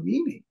assault on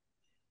meaning,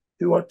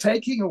 who are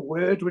taking a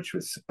word which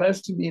was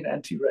supposed to mean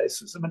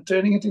anti-racism and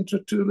turning it into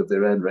a tool of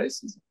their own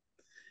racism.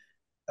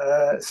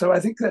 So I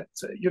think that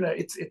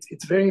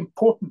it's very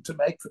important to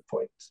make the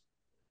point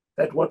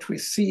that what we're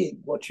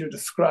seeing, what you're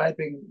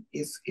describing,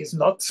 is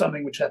not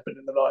something which happened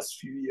in the last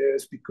few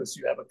years because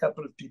you have a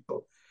couple of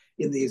people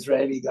in the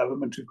Israeli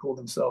government who call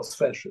themselves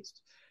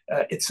fascists.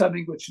 It's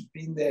something which has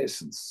been there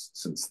since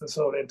this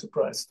whole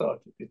enterprise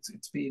started.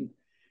 It's been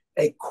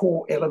a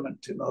core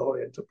element in the whole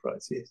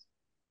enterprise, yes.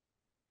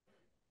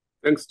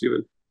 Thanks,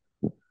 Stephen.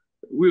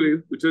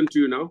 Willie, we turn to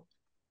you now.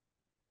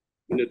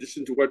 In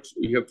addition to what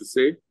you have to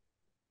say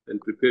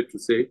and prepared to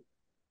say,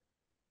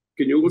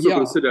 can you also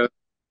consider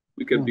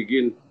we can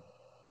begin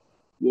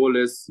more or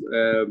less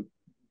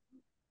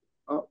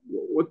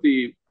what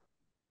the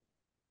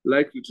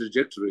likely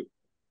trajectory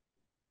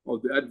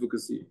of the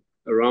advocacy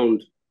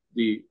around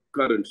the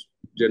current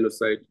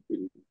genocide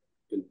in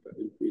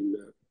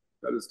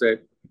Palestine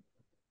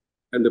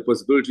and the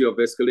possibility of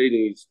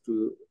escalating it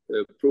to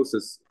a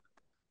process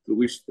through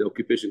which the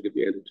occupation can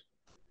be ended.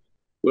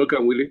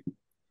 Welcome, Willie.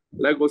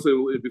 Like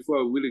also,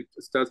 before Willie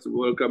starts to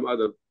welcome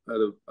other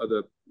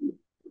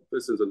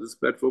persons on this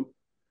platform,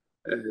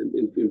 and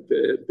in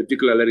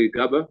particular Larry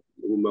Gaba,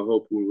 whom I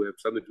hope will have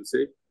something to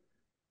say.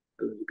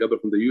 Gaba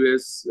from the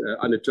US,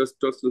 Anne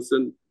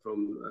Torstensen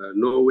from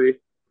Norway,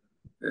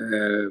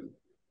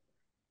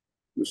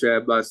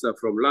 Mushaya Basa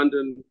from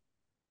London,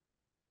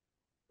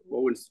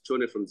 Owen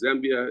Chone from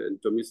Zambia,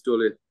 and Tommy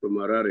Stole from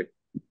Harare.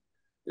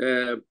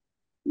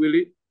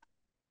 Willie,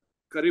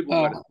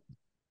 karibu.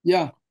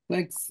 Yeah,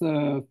 thanks,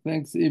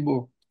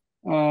 Ibo.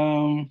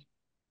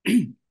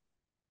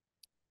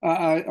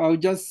 I'll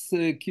just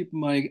keep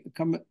my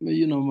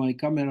my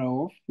camera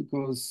off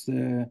because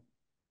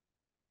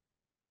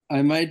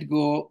I might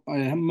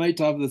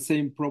have the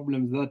same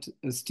problems that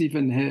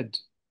Stephen had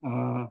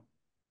a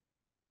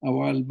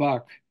while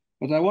back.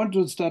 But I want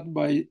to start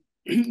by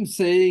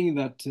saying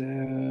that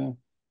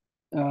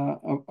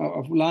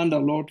I've learned a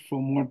lot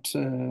from what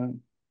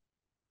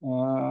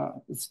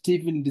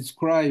Stephen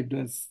described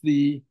as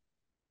the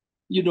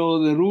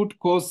root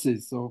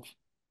causes of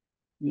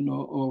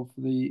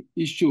the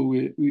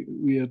issue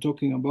we are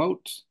talking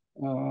about.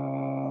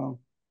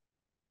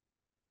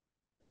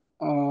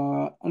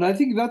 And I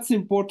think that's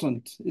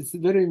important. It's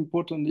very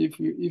important if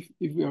we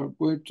are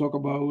going to talk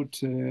about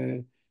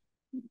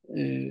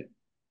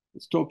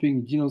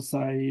stopping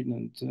genocide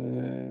and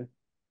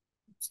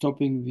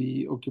stopping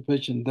the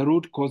occupation. The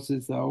root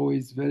causes are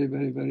always very,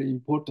 very, very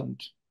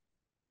important.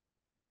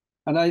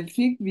 And I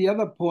think the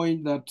other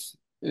point that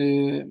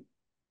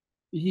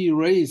he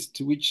raised,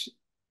 which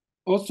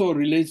also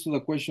relates to the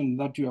question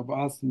that you have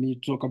asked me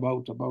to talk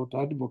about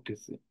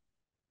advocacy.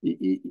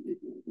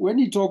 When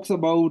he talks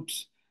about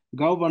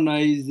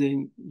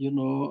galvanizing,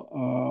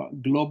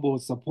 global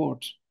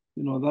support,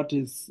 that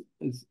is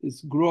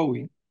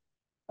growing.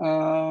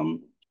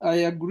 I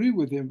agree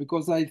with him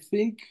because I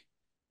think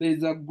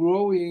there's a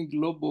growing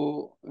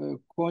global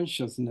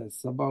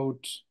consciousness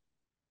about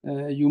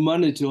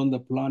humanity on the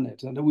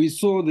planet. And we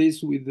saw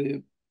this with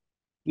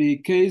the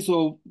case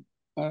of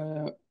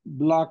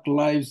Black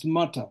Lives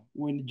Matter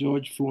when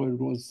George Floyd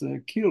was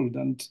killed.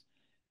 And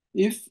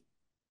if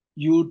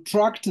you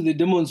tracked the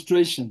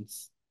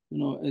demonstrations,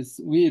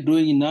 as we are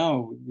doing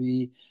now,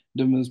 the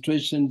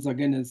demonstrations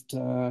against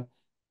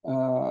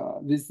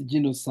this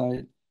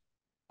genocide,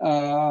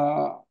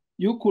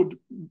 you could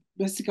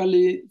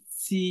basically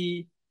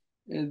see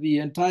the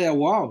entire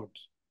world,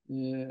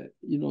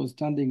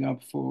 standing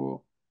up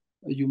for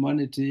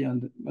humanity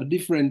and a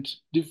different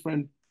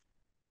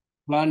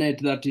planet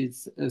that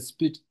is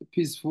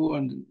peaceful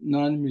and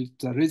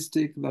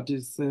non-militaristic, that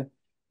is,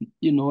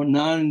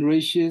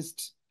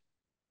 non-racist.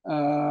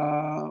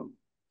 And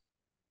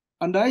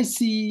I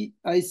see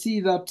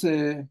that,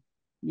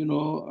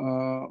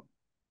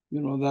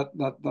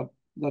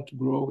 that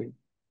growing.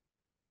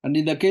 And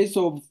in the case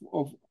of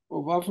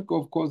Africa,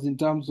 of course, in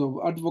terms of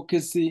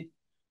advocacy,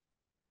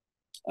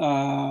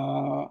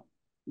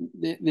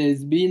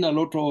 there's been a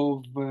lot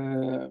of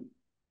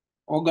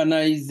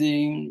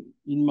organizing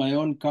in my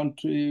own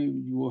country.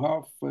 You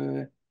have,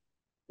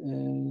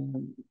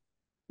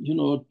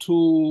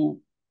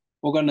 two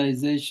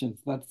organizations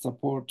that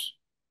support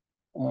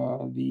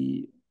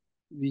the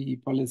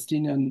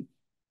Palestinian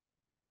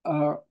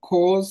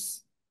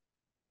cause.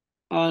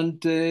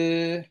 And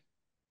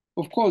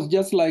of course,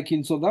 just like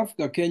in South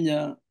Africa,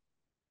 Kenya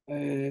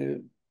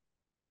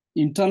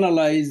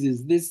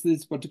internalizes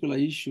this particular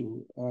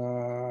issue.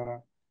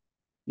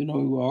 We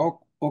were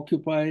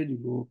occupied, we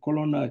were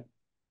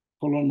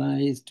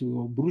colonized, we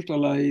were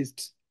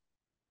brutalized,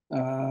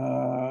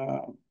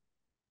 and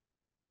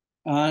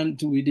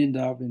we didn't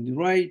have any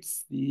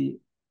rights. The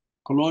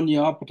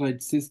colonial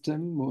apartheid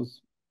system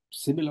was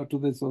similar to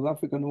the South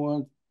African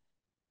one,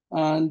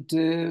 and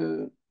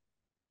the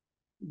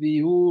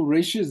whole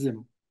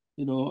racism,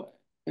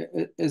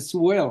 as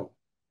well.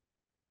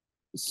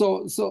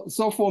 So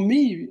for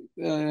me,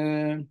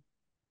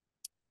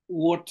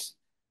 what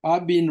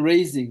I've been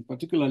raising,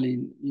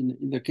 particularly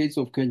in the case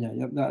of Kenya,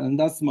 and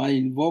that's my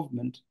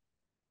involvement,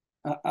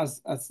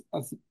 has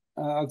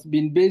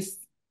been based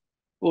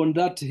on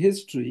that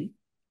history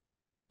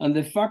and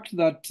the fact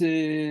that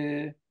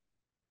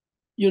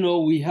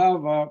we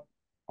have a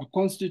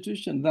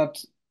constitution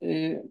that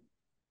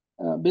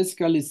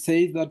basically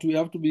says that we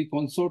have to be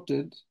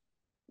consulted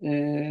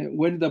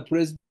when the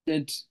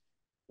president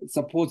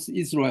supports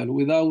Israel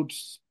without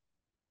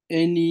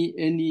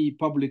any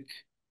public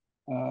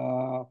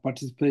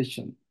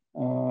participation.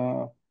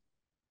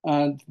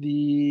 And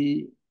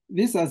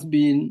this has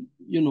been,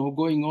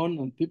 going on,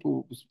 and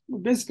people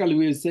basically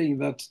were saying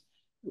that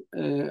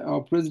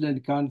our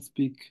president can't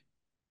speak,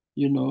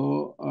 in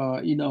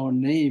our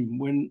name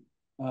when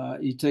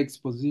he takes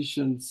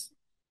positions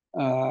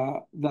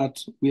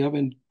that we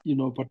haven't,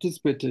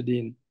 participated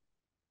in.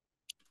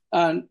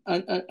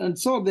 And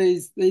so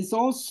there's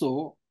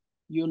also,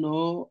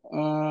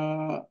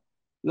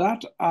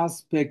 that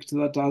aspect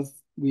that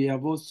we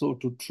have also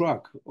to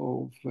track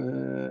of,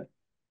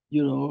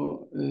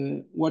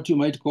 what you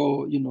might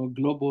call,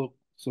 global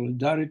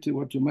solidarity,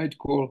 what you might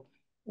call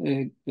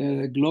a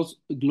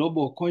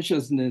global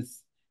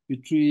consciousness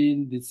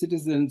between the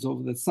citizens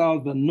of the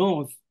South and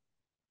North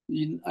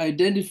in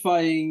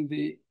identifying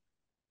the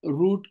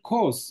root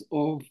cause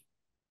of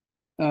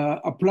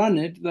a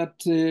planet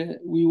that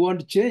we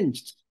want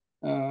changed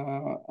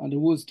and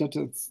whose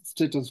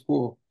status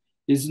quo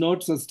is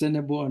not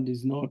sustainable and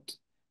is not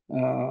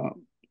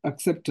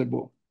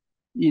acceptable.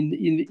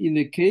 In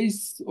the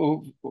case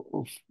of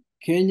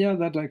Kenya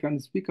that I can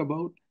speak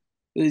about,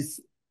 there is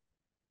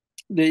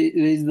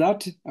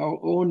that, our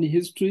own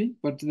history,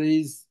 but there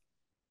is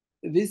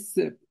this,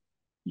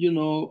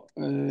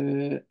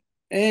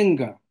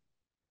 anger,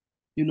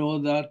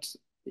 that,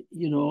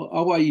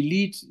 our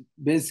elite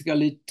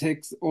basically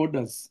takes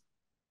orders,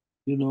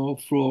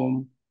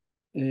 from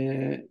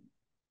the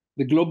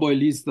global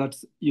elites that,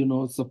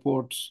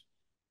 support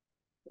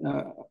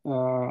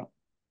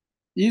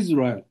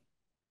Israel.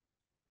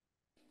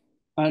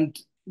 And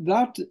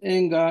that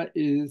anger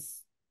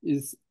is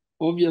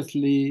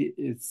obviously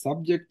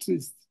subject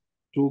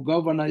to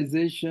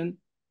governization,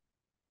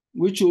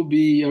 which will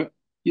be a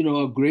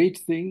great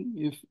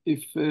thing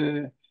if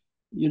the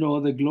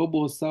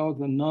global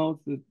South and North,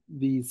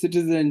 the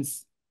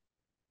citizens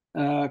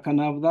can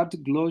have that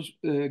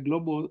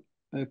global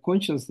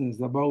consciousness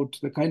about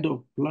the kind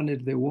of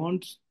planet they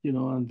want,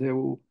 and they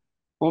will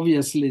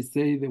obviously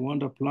say they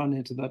want a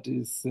planet that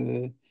is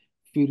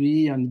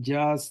free and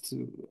just,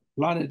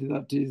 planet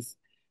that is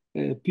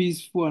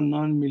peaceful and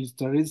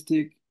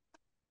non-militaristic,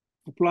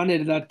 a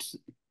planet that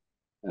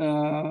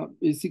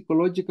is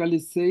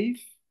ecologically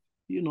safe,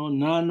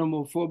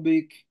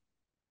 non-homophobic,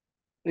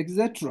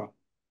 etc.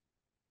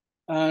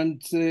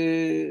 And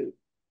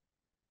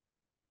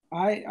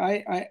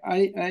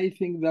I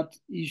think that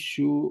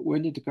issue,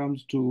 when it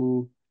comes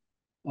to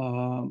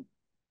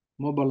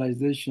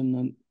mobilization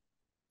and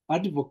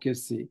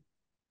advocacy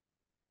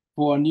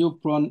for a new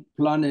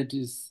planet,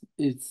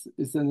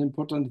 it's an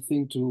important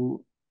thing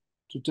to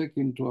take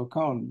into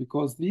account,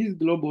 because these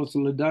global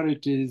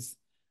solidarities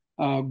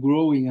are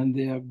growing, and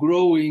they are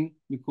growing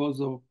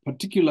because of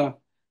particular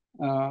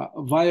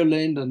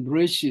violent and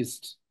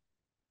racist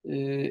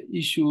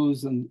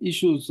issues and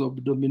issues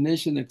of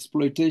domination,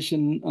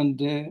 exploitation, and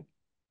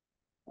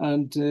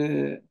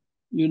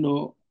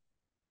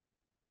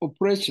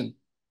oppression.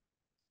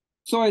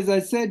 So as I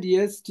said,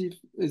 yes, Steve,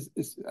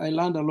 I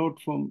learned a lot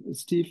from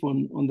Steve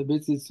on the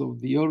basis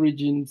of the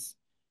origins.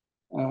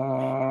 There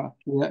are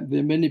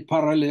many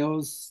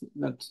parallels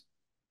that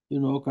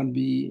can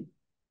be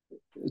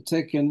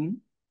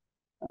taken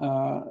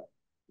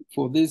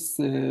for this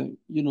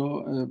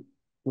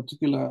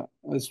particular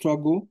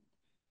struggle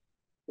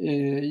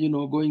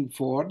going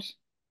forward.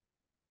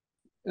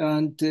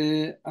 And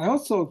I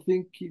also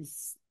think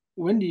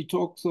when he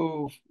talks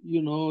of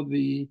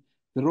the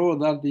role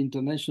that the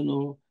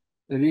international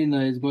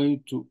arena is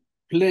going to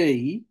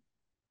play,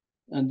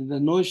 and the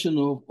notion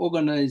of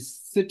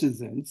organized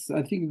citizens,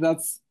 I think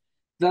that's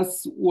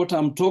what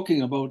I'm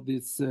talking about,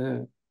 this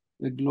the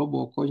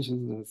global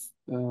consciousness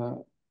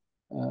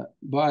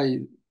by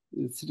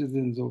the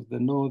citizens of the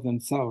North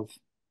and South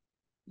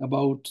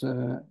about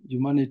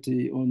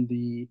humanity on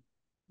the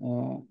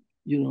on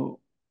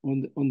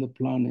the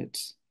planet.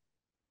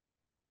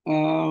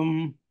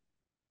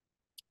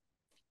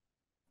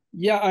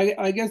 Yeah,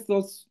 I guess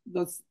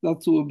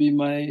that will be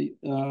my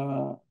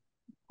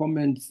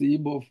comments,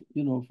 Ibo,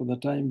 for the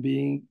time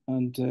being.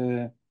 And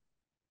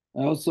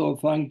I also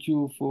thank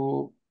you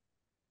for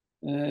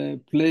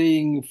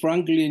playing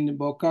Franklin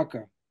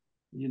Bokaka,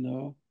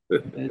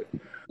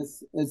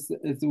 as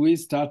we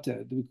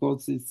started,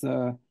 because it's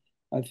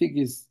I think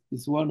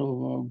it's one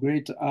of our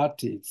great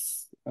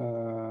artists,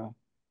 and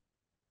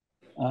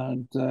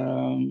and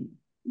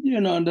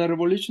a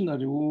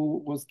revolutionary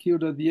who was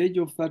killed at the age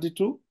of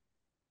 32.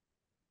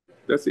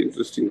 That's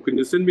interesting. Can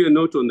you send me a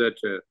note on that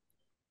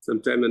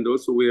sometime? And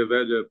also, we have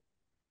had a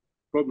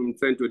problem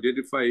trying to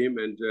identify him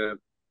and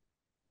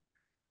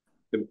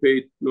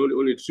pay not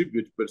only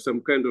tribute, but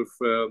some kind of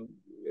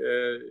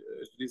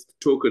at least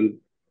token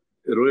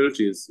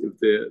royalties, if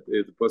they're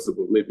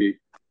possible. Maybe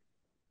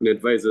can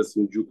advise us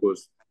in due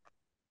course.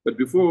 But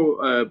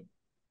before I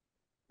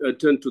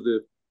turn to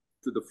the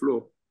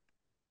floor,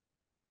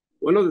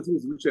 one of the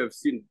things which I've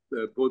seen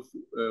both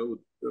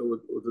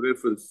with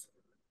reference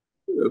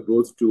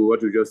both to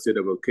what you just said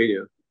about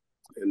Kenya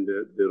and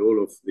the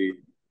role of the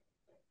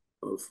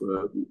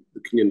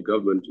Kenyan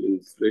government in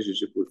its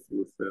relationship with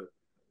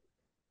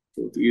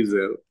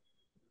Israel.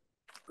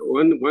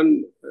 One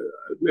I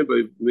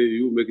remember maybe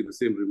you making the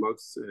same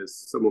remarks as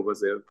some of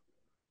us have.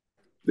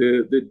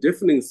 The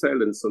deafening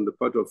silence on the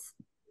part of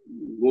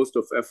most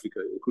of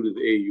Africa, including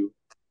the AU,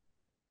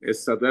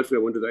 as South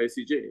Africa went to the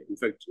ICJ. In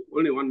fact,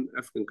 only one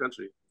African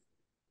country,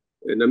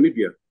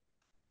 Namibia,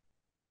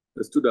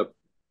 stood up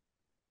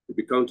to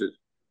be counted.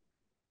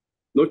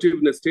 Not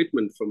even a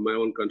statement from my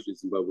own country,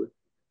 Zimbabwe,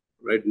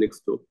 right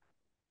next door.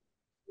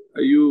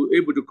 Are you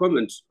able to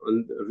comment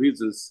on the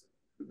reasons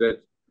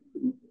that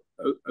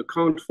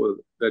account for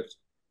that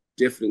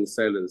deafening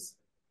silence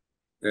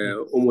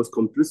almost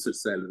complicit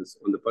silence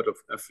on the part of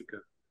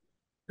Africa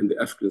and the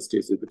African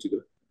states in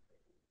particular?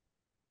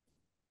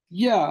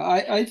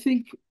 Yeah, I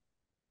think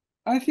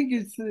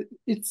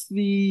it's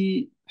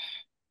the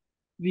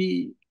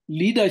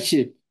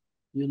leadership,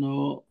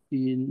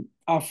 in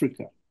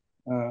Africa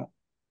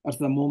at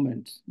the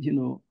moment,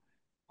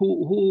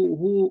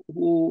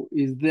 who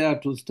is there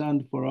to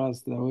stand for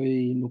us the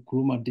way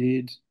Nkrumah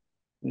did,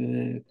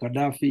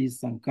 Gaddafi,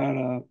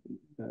 Sankara,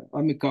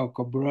 Amilcar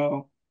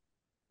Cabral,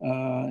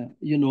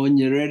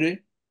 Nyerere,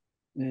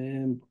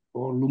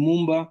 or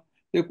Lumumba.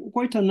 There are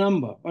quite a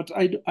number, but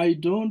I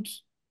don't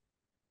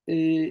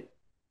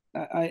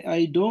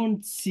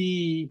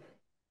see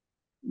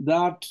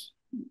that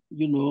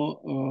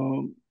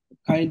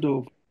kind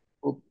of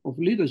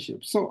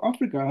leadership. So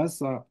Africa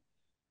has a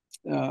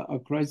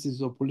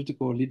crisis of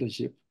political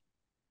leadership,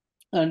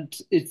 and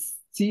it's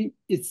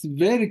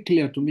very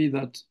clear to me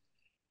that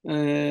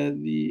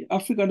the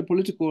African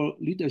political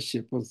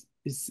leadership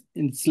is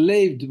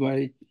enslaved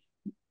by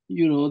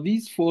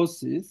these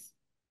forces,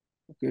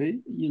 okay,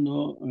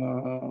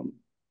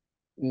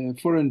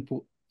 foreign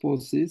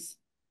forces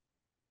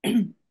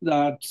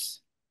that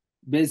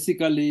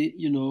basically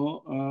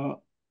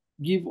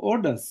give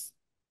orders,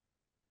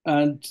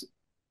 and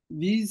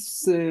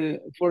these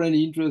foreign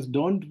interests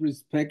don't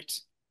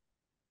respect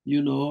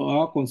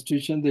our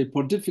constitution. They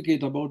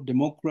pontificate about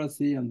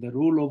democracy and the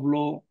rule of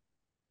law,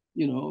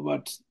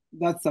 but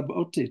that's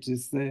about it.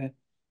 It's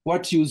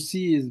what you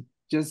see is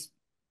just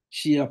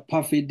sheer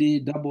perfidy,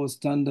 double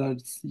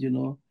standards,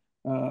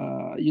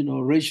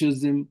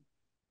 racism.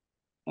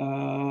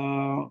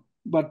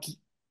 But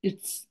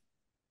it's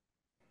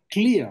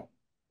clear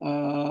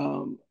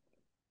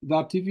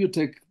that if you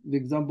take the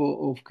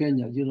example of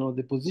Kenya,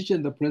 the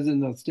position the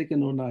president has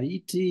taken on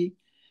Haiti,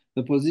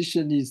 the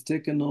position he's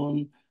taken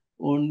on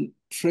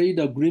trade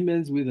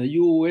agreements with the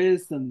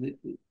US and the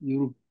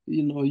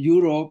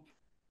Europe,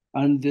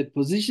 and the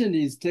position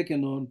he's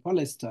taken on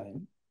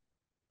Palestine,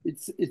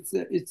 it's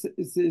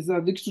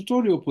a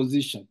dictatorial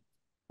position.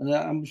 And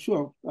I'm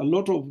sure a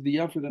lot of the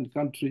African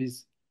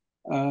countries,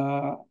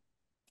 African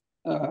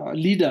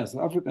leaders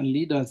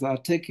are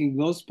taking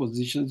those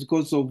positions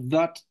because of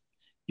that,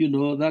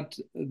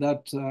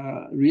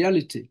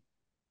 reality.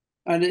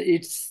 And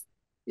it's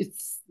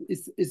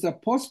a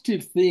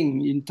positive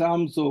thing in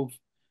terms of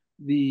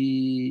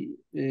the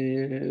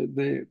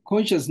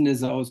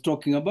consciousness I was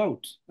talking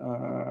about,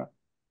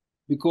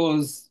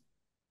 because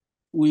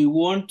we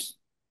want,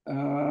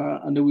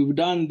 and we've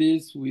done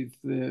this with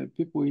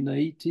people in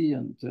Haiti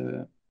and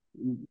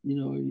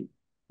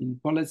in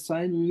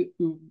Palestine. We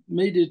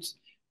made it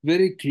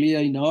very clear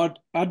in our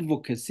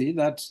advocacy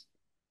that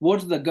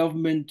what the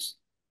government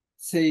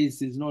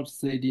says is not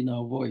said in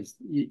our voice.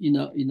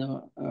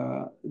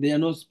 They are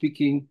not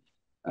speaking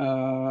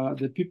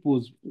the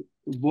people's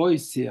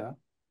voice here,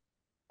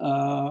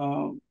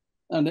 and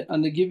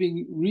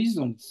giving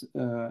reasons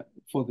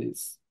for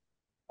this.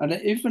 And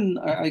even,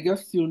 I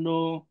guess, it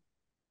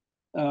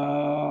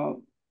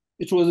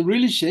was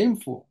really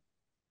shameful.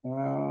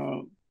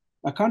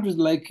 A country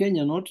like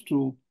Kenya not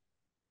to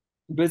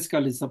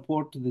basically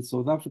support the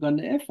South African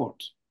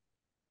effort.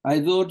 I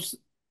thought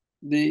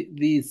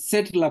the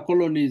settler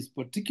colonies,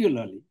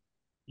 particularly,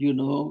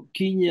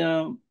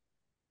 Kenya,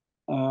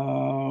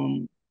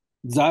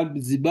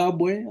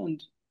 Zimbabwe,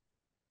 and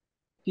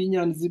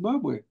Kenya and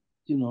Zimbabwe,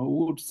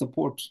 would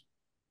support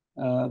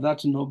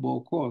that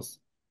noble cause.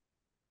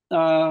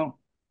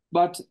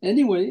 But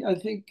anyway, I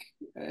think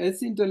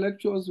as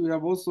intellectuals, we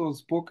have also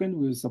spoken.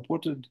 We've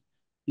supported,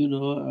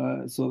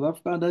 South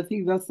Africa, and I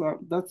think that's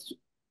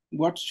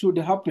what should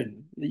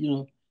happen.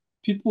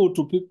 People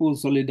to people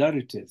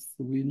solidarities.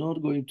 We're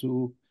not going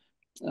to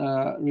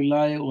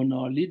rely on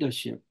our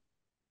leadership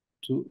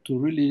to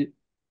really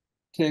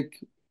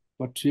take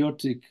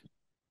patriotic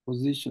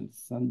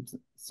positions and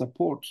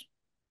support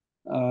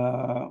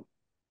the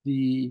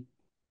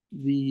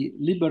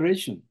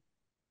liberation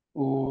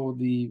or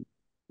the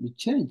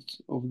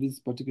change of this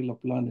particular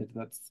planet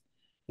that,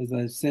 as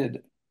I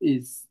said,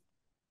 is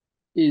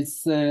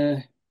needs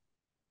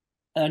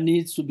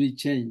to be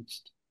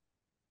changed.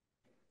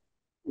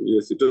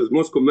 Yes, it was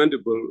most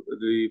commendable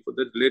for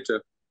that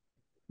letter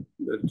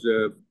that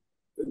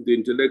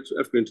the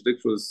African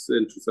intellectuals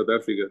sent to South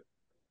Africa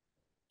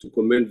to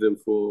commend them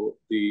for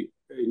the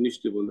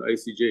initiative on the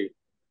ICJ.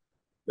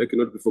 That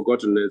cannot be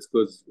forgotten. It's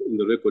because in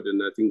the record,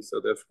 and I think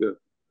South Africa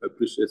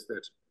appreciates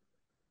that.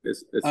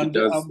 As and it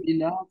does.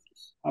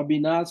 I've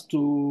been asked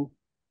to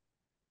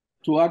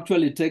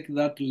actually take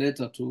that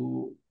letter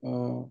to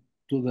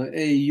the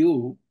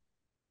AU.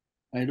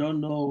 I don't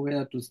know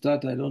where to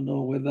start. I don't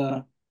know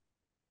whether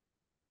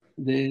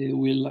they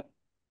will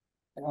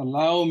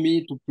allow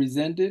me to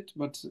present it,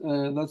 but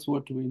that's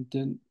what we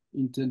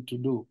intend to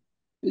do.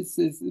 It's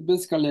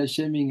basically a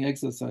shaming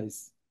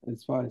exercise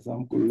as far as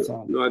I'm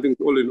concerned. No, I think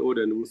all in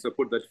order, and we'll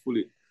support that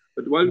fully.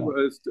 But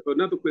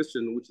another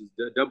question, which is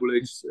the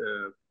double-edged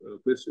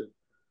question.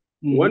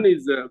 Mm-hmm. One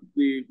is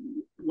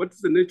what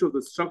is the nature of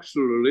the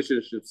structural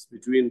relationships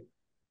between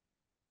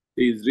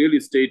the Israeli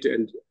state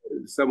and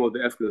some of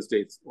the African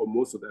states, or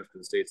most of the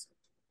African states,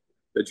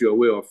 that you're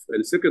aware of?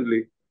 And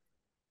secondly,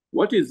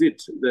 what is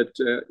it that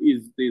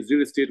is the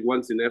Israeli state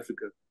wants in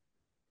Africa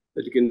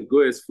that you can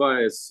go as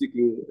far as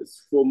seeking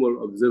as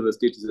formal observer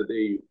status at the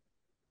AU?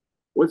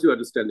 What's your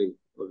understanding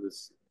of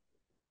this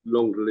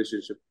long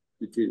relationship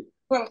between?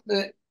 Well,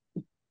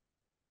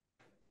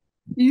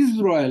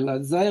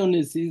 Israel,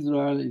 Zionist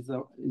Israel, is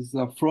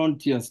a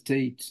frontier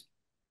state,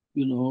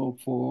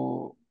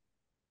 for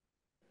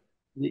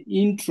the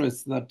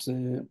interests that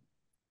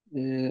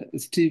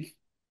Steve,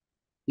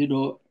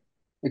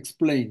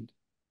 explained.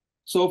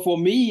 So for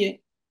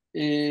me,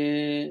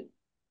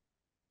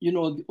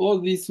 all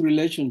these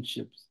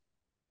relationships,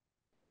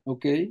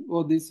 okay,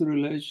 all these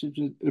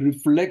relationships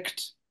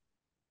reflect,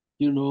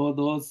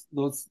 those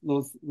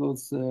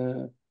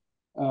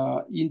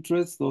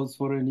interests, those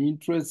foreign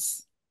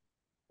interests,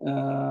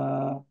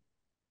 and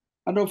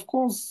of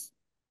course,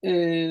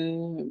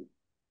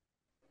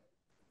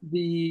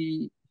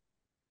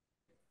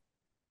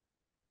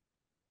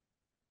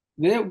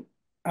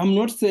 I'm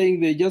not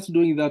saying they're just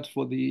doing that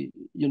for the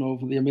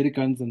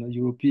Americans and the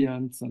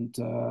Europeans and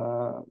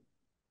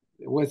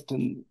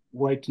Western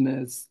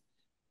whiteness,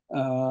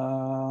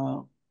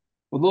 although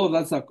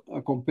that's a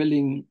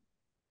compelling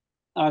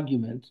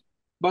argument.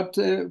 But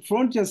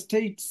frontier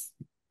states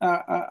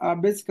are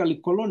basically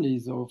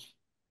colonies of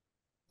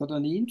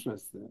certain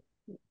interests there,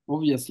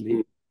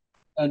 obviously,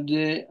 and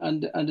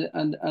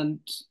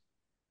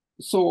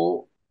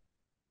so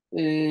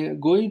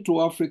going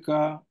to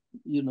Africa,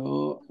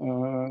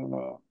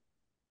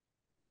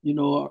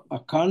 a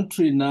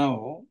country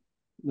now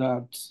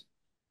that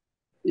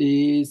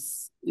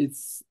is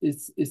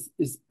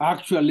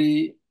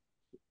actually,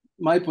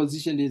 my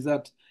position is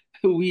that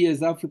we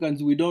as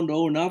Africans, we don't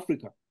own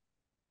Africa,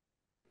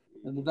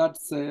 and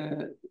that's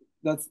the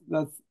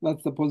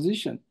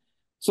position.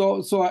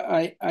 So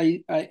I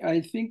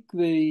think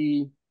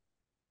the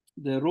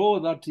role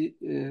that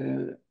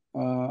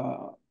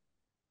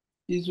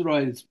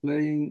Israel is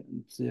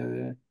playing,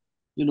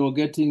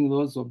 getting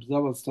those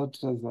observer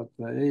status at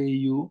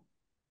the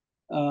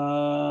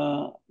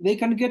AU, they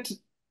can get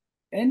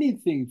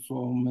anything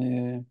from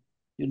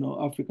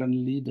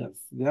African leaders.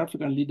 The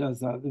African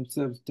leaders are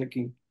themselves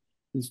taking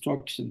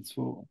instructions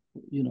from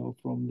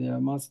their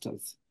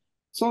masters.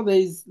 So there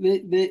is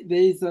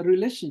a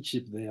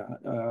relationship there,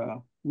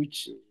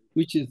 which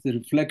is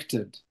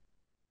reflected,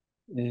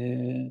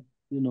 in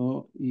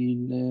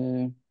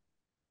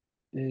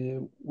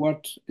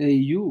what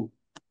AU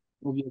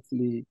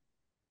obviously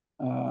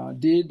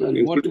did,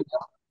 and what we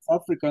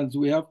Africans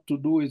we have to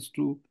do is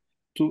to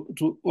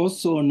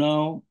also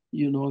now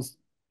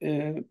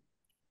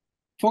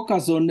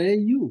focus on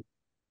AU.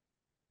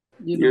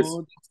 Yes.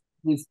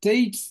 The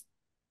states,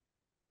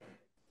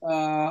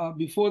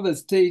 before the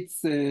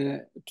states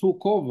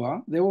took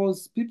over, there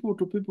was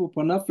people-to-people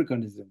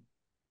Pan-Africanism,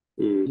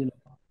 in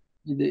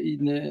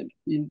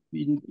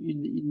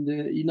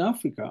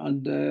Africa,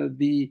 and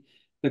the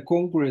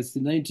Congress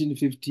in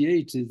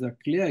 1958 is a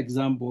clear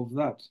example of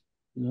that.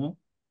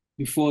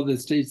 Before the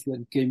states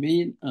that came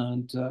in,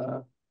 and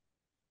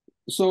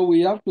so we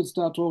have to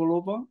start all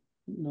over.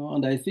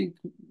 And I think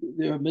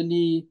there are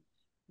many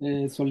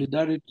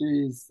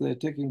solidarities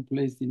taking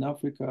place in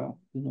Africa,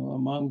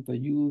 among the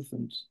youth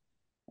and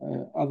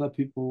other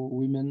people,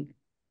 women,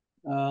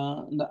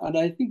 and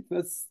I think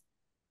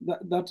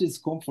that is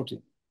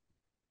comforting.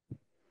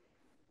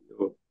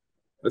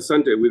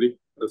 Asante, Willie.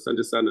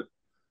 Asante Sana.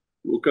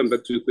 We'll come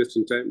back to your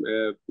question time.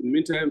 In the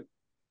meantime,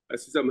 I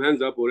see some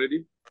hands up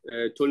already.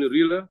 Tony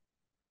Rila,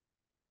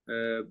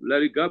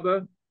 Larry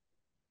Gaba.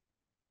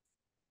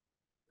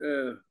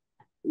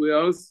 Who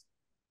else?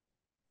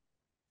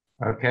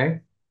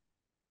 Okay.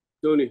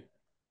 Tony.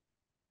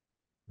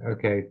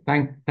 Okay.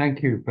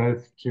 Thank you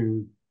both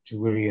to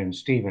Willie and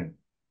Stephen.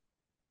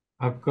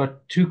 I've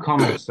got two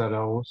comments that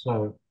are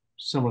also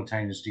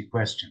simultaneously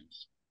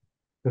questions.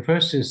 The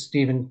first is,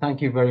 Stephen,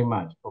 thank you very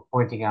much for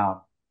pointing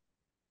out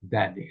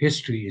that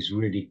history is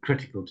really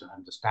critical to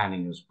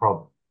understanding this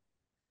problem.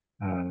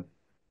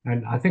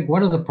 And I think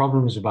one of the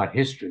problems about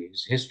history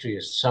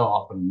is so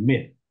often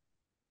myth.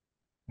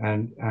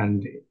 And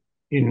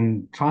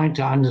in trying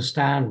to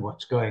understand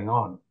what's going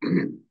on,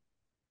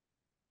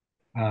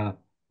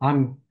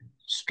 I'm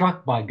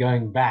struck by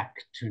going back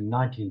to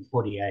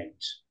 1948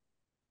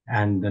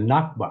 and the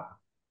Nakba,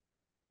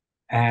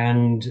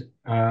 and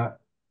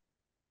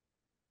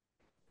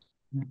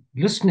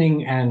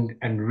listening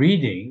and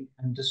reading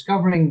and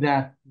discovering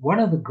that one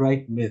of the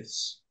great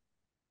myths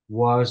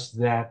was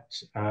that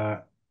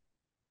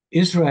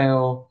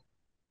Israel,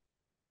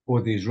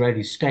 or the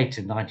Israeli state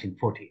in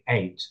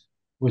 1948,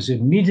 was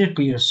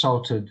immediately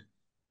assaulted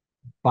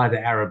by the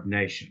Arab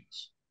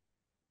nations.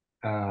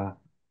 And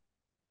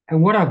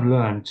what I've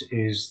learned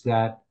is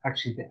that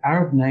actually the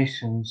Arab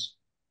nations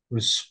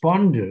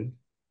responded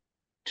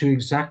to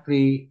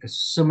exactly a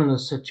similar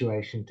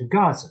situation to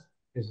Gaza,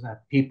 is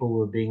that people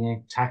were being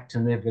attacked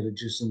in their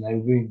villages and they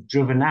were being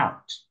driven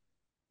out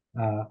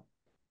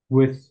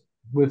with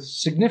with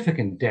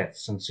significant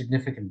deaths and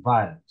significant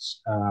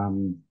violence,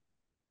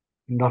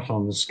 not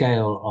on the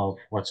scale of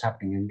what's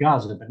happening in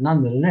Gaza, but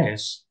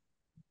nonetheless,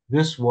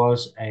 this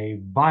was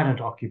a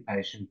violent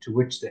occupation to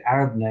which the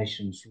Arab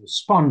nations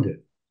responded.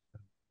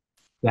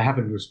 They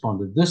haven't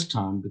responded this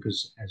time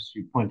because, as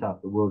you point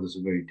out, the world is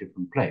a very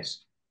different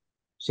place.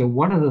 So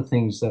one of the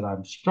things that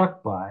I'm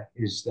struck by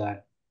is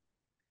that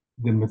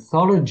the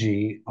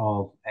mythology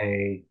of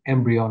an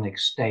embryonic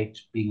state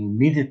being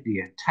immediately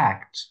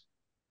attacked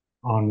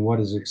on what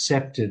is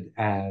accepted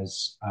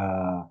as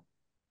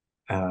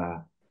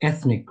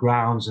ethnic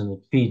grounds, and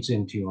it feeds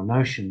into your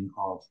notion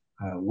of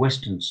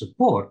Western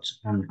support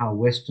and how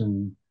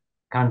Western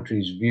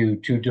countries view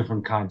two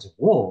different kinds of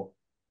war,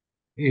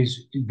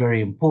 is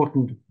very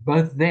important,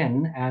 both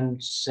then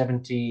and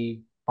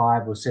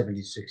 75 or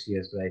 76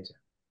 years later.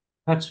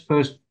 That's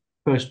first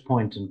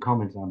point and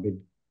comment. I've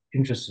been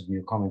interested in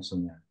your comments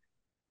on that.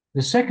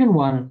 The second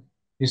one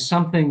is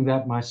something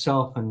that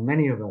myself and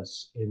many of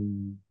us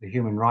in the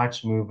human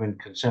rights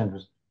movement concerned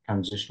with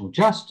transitional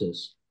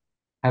justice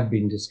have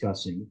been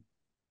discussing,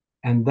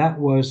 and that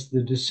was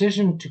the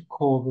decision to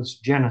call this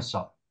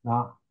genocide.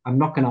 Now, I'm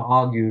not going to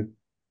argue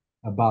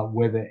about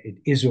whether it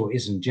is or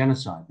isn't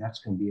genocide. That's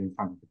going to be in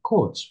front of the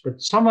courts.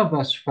 But some of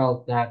us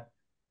felt that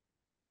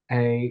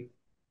a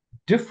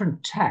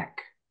different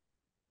tack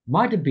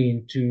might have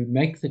been to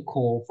make the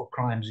call for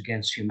crimes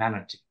against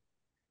humanity.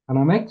 And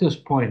I make this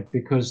point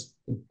because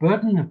the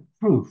burden of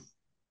proof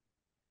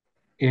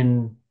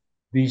in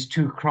these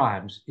two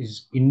crimes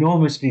is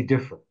enormously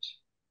different.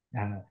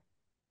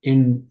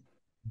 In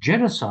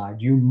genocide,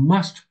 you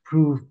must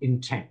prove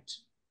intent.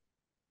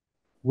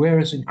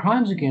 Whereas in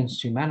crimes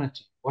against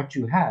humanity, what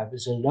you have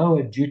is a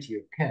lower duty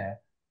of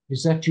care,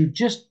 is that you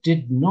just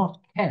did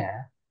not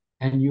care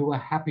and you were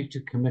happy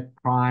to commit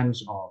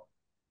crimes of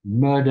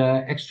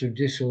murder,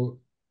 extrajudicial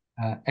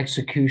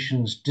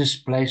executions,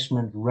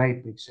 displacement,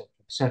 rape, etc.,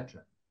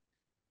 etc.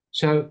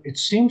 So it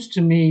seems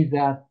to me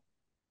that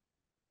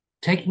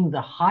taking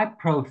the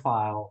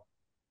high-profile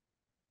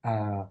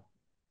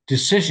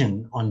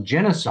decision on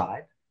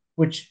genocide,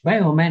 which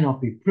may or may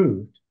not be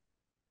proved,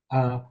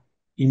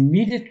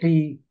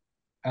 immediately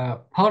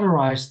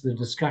polarized the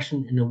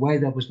discussion in a way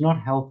that was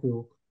not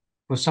helpful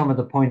for some of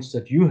the points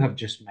that you have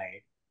just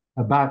made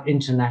about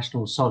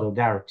international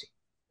solidarity.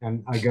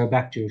 And I go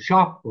back to your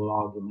Sharpeville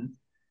argument,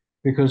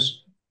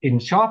 because in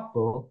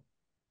Sharpeville,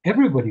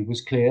 everybody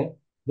was clear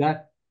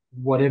that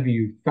whatever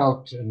you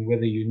felt and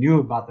whether you knew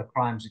about the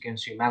crimes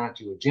against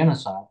humanity or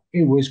genocide,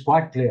 it was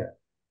quite clear.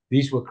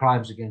 These were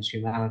crimes against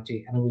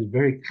humanity, and it was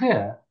very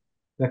clear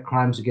that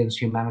crimes against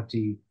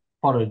humanity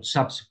followed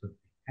subsequently.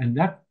 And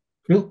that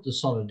built the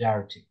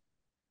solidarity.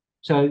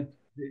 So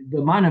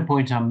the minor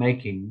point I'm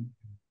making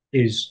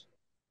is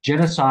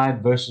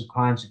genocide versus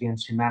crimes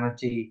against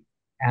humanity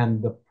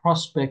and the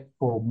prospect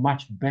for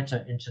much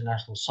better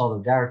international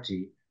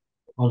solidarity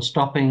on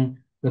stopping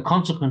the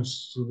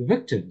consequence to the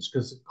victims,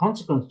 because the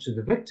consequence to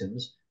the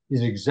victims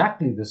is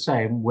exactly the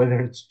same whether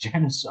it's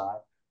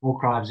genocide or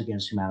crimes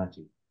against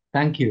humanity.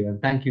 Thank you,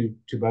 and thank you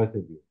to both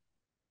of you.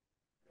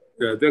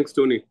 Yeah, thanks,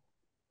 Tony.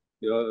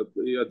 Yeah,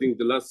 I think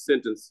the last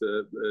sentence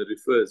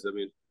refers, I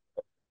mean,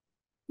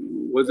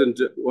 wasn't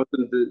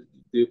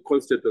the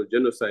concept of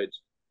genocide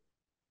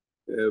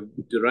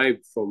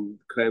derived from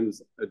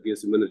crimes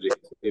against humanity?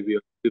 Maybe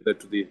I'll give that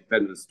to the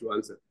panelists to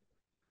answer.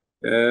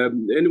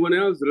 Anyone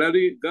else?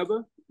 Larry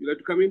Gaba, you like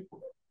to come in?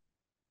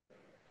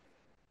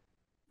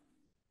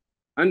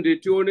 Andy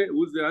Tuone,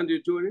 who's the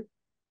Andy Tuone?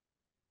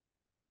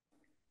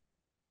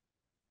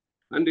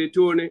 Andy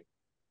Tuone.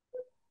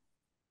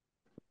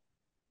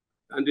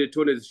 Andy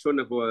Tuone is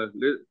shown for.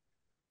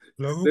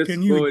 Hello,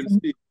 can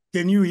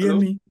you hear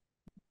me?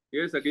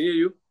 Yes, I can hear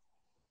you.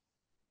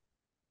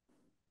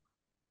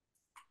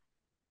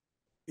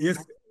 Yes.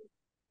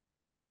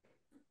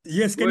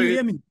 Yes, can you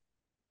hear me?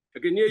 I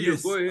can hear you.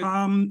 Yes. Go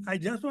ahead. I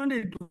just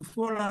wanted to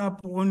follow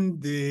up on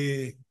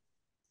the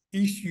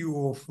issue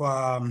of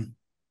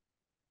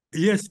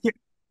yes.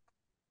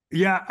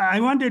 Yeah, I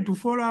wanted to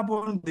follow up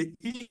on the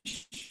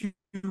issue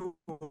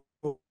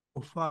of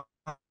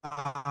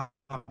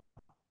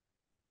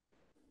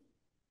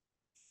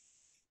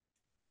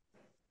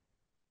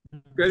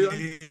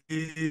the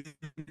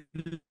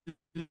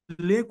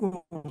lack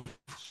of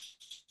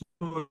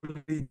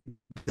solidarity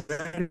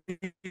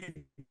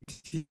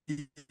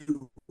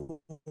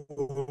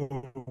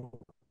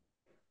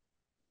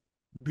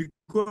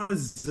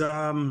because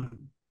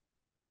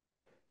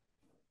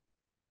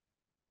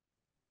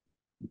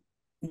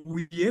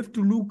we have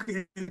to look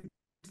at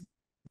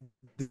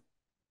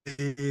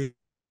the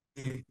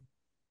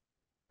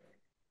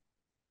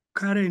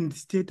current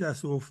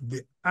status of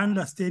the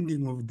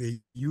understanding of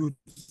the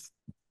youth,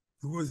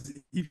 because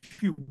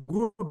if you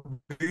go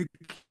back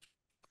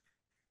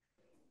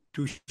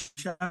to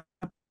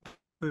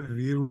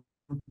Sharpeville,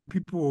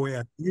 people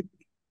were...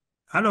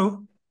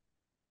 Hello?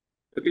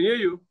 I can hear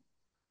you,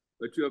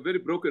 but you are very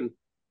broken.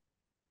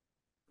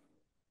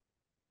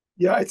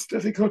 Yeah, it's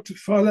difficult to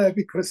follow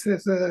because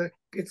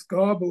it's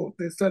garbled.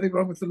 There's something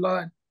wrong with the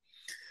line.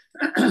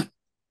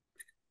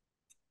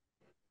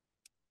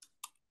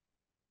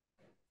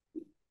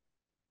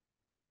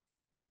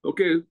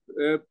 Okay,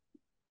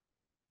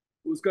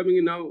 who's coming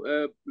in now?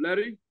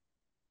 Larry?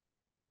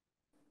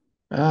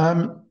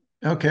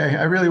 Okay,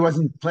 I really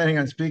wasn't planning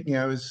on speaking.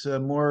 I was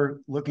more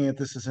looking at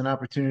this as an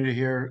opportunity to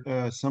hear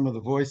some of the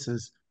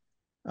voices.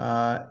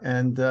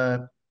 And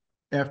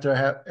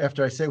after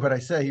I say what I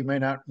say, you may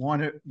not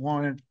want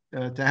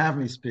to have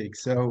me speak.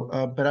 So,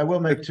 but I will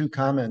make two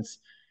comments.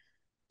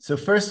 So,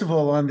 first of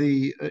all, on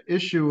the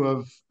issue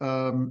of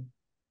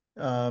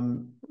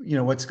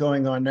what's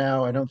going on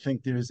now, I don't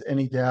think there's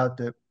any doubt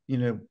that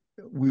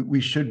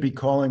we should be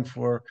calling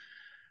for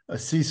a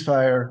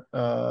ceasefire,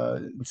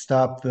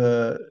 stop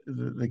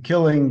the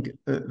killing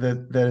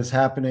that is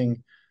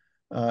happening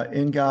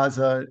in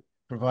Gaza,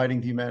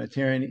 providing the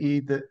humanitarian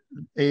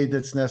aid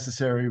that's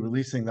necessary,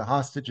 releasing the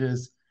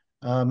hostages.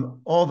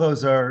 All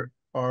those are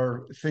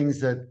things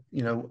that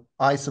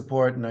I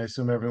support, and I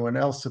assume everyone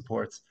else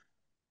supports.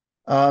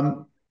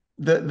 Um,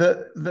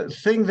 the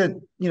thing that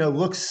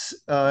looks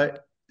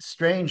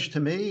strange to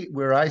me,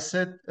 where I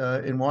sit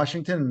in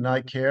Washington, and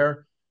I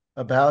care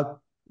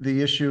about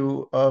the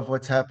issue of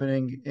what's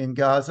happening in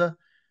Gaza,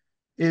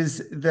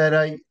 is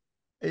that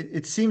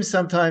it seems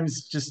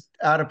sometimes just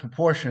out of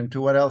proportion to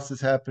what else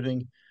is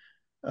happening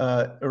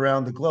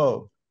around the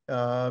globe.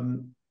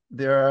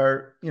 There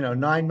are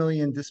 9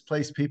 million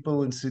displaced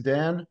people in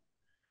Sudan,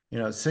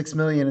 6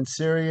 million in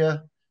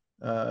Syria,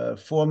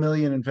 4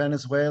 million in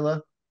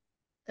Venezuela.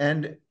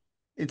 And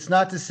it's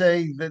not to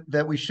say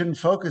that we shouldn't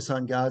focus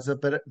on Gaza,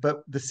 but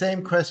the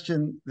same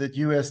question that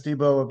you asked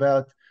Debo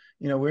about,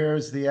 where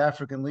is the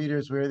African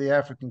leaders, where are the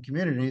African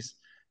communities?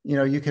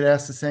 You could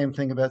ask the same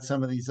thing about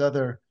some of these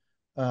other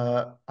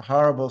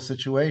horrible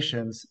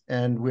situations,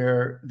 and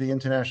where the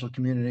international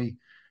community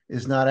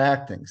is not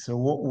acting. So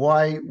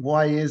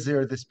why is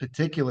there this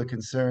particular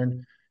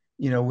concern,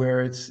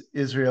 where it's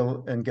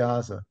Israel and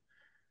Gaza?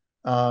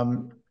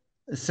 The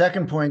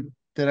second point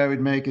that I would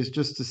make is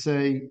just to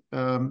say,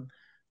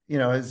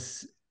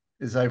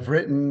 as I've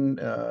written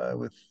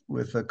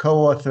with a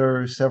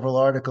co-author several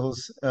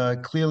articles,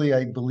 clearly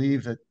I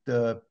believe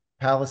that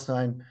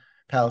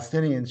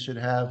Palestinians should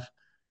have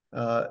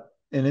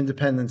an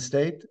independent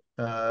state,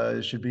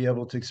 should be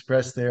able to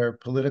express their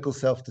political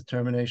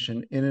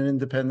self-determination in an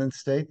independent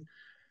state.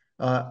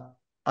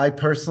 I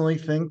personally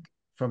think,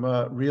 from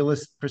a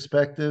realist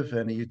perspective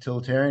and a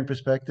utilitarian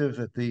perspective,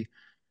 that the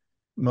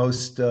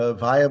most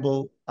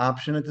viable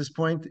option at this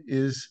point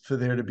is for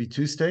there to be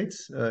two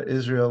states,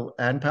 Israel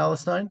and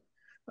Palestine.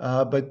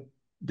 But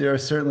there are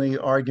certainly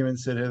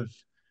arguments that have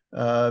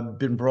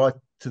been brought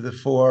to the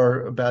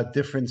fore about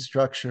different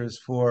structures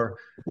for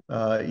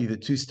either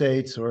two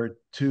states or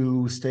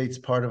two states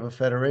part of a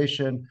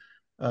federation,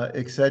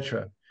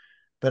 etc.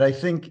 But I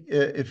think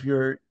if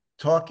you're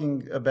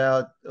talking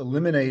about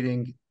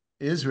eliminating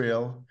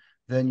Israel,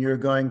 then you're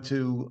going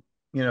to,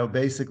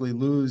 basically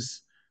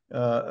lose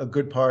a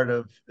good part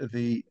of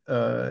the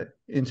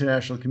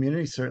international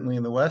community, certainly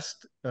in the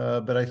West,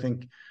 but I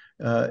think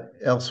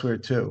elsewhere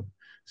too.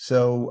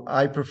 So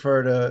I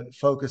prefer to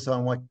focus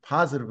on what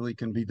positively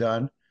can be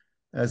done,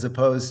 as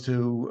opposed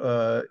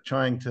to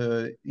trying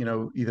to,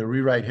 either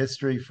rewrite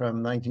history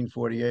from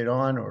 1948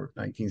 on, or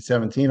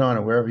 1917 on,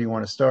 or wherever you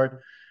want to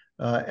start,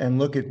 and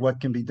look at what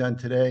can be done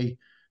today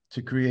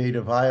to create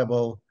a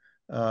viable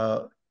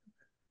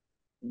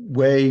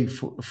way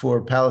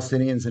for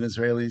Palestinians and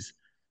Israelis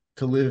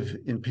to live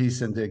in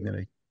peace and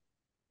dignity.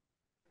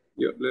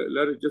 Yeah,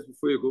 Larry, just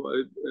before you go,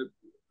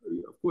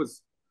 of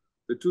course,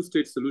 the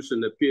two-state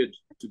solution appeared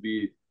to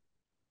be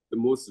the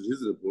most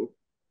reasonable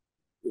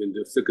in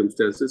the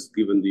circumstances,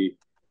 given the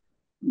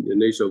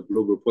nature of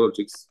global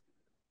politics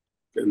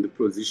and the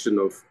position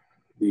of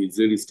the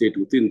Israeli state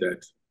within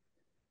that.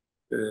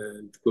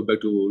 And to go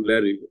back to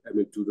Larry,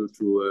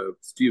 to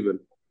Stephen,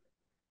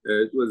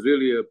 it was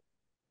really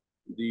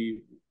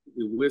the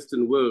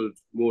Western world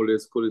more or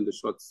less calling the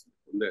shots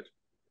on that.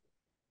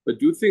 But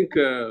do you think,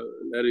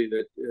 Larry,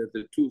 that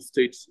the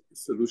two-state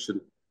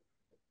solution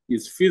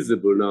is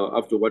feasible now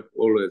after what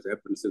all has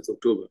happened since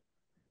October?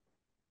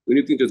 When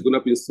you think there's gone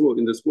up in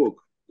the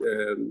smoke,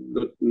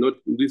 not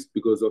least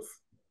because of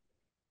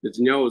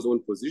Netanyahu's own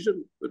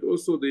position, but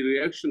also the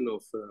reaction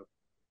of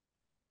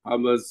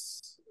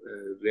Hamas,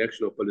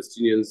 reaction of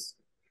Palestinians,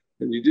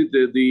 and you did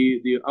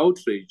the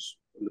outrage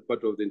on the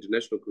part of the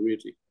international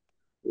community,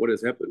 what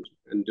has happened.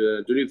 And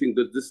do you think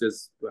that this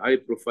has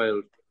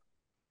high-profiled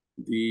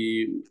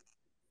the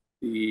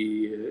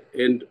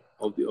end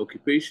of the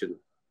occupation?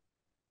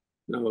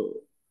 Now,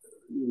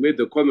 you made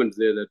the comment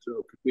there that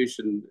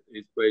occupation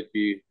is might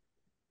be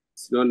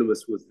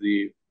synonymous with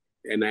the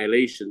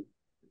annihilation,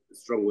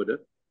 strong word,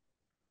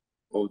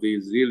 of the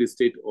Israeli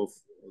state, of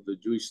the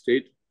Jewish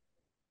state.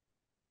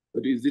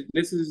 But is it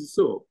necessarily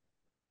so?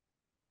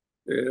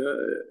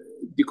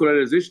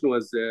 Decolonization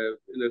was,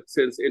 in a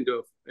sense, end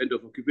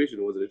of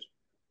occupation, wasn't it?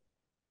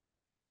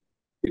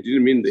 It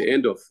didn't mean the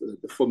end of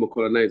the former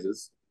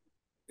colonizers.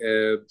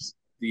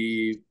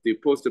 The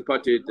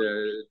post-apartheid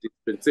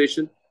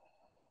dispensation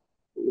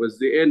was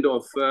the end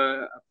of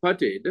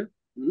apartheid.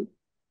 It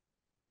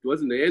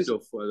wasn't the end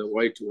of the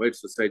white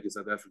society in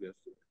South Africa.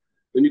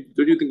 don't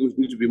you think we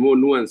need to be more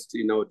nuanced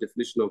in our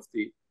definition of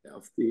the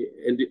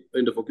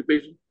end of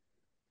occupation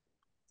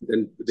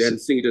than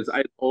seeing it as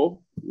either or?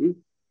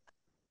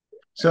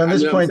 So on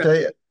this point,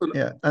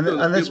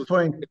 on this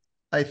point,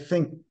 I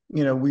think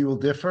we will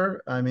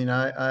differ. I mean,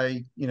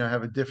 I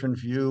have a different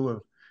view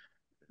of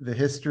the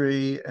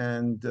history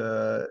and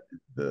the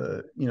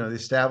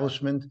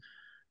establishment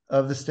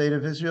of the state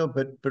of Israel.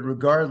 But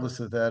regardless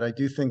of that, I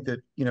do think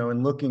that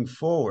in looking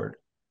forward,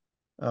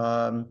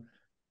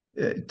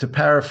 to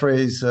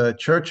paraphrase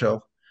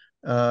Churchill,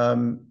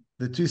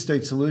 the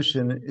two-state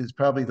solution is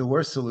probably the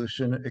worst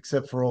solution,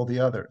 except for all the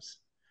others.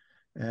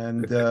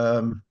 And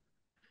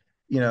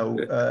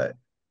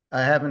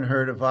I haven't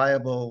heard a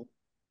viable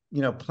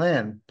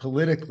plan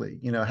politically.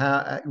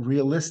 How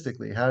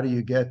realistically, how do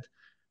you get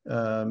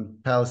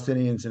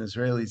Palestinians and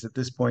Israelis at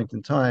this point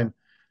in time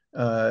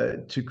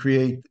to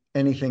create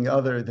anything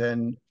other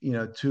than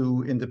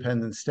two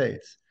independent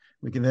states?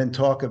 We can then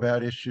talk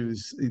about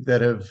issues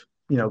that have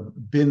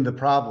been the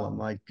problem,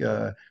 like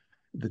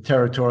the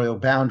territorial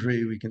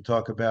boundary. We can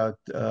talk about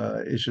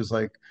issues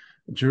like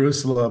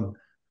Jerusalem,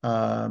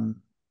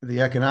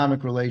 the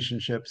economic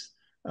relationships.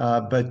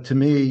 But to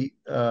me,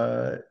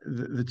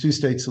 the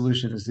two-state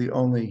solution is the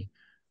only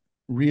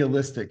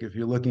realistic, if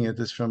you're looking at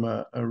this from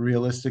a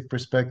realistic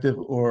perspective,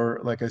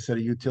 or like I said,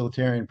 a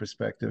utilitarian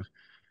perspective.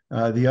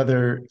 The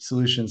other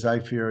solutions, I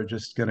fear, are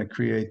just going to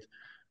create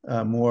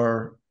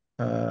more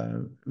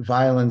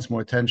violence,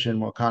 more tension,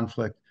 more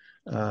conflict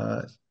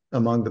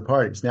among the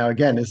parties. Now,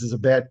 again, this is a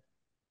bad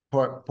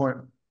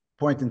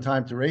point in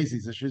time to raise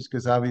these issues,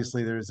 because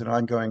obviously there is an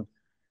ongoing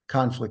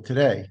conflict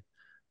today.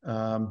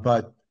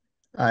 But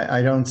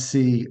I don't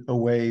see a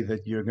way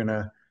that you're going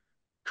to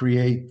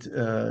create,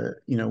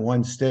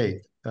 one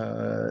state.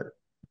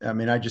 I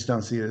mean, I just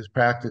don't see it as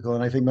practical.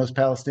 And I think most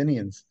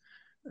Palestinians,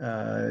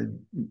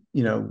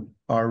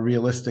 are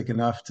realistic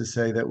enough to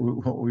say that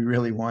what we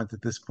really want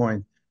at this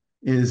point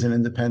is an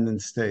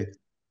independent state.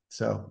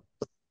 So,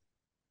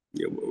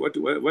 yeah, what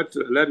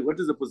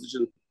is the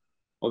position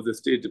of the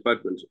State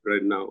Department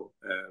right now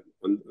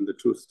on the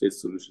two-state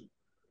solution?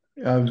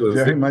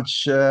 Very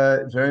much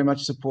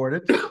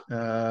supported.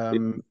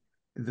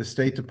 The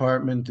State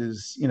Department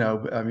is,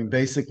 I mean,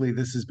 basically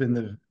this has been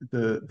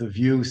the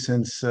view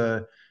since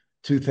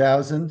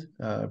 2000.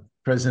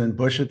 President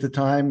Bush at the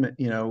time,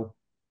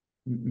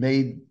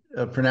 made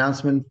a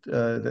pronouncement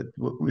that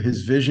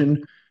his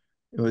vision,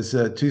 it was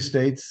two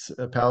states,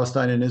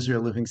 Palestine and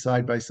Israel, living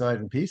side by side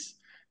in peace,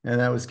 and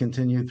that was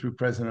continued through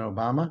President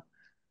Obama.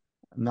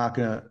 I'm not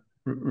going to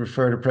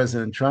refer to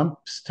President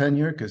Trump's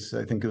tenure because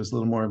I think it was a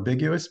little more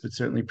ambiguous, but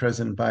certainly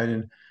President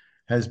Biden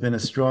has been a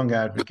strong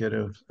advocate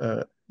of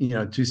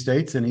two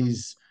states, and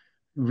he's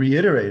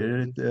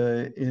reiterated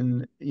it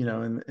in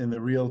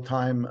the real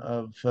time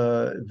of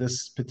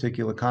this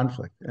particular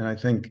conflict. And I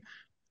think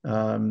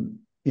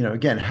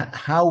again,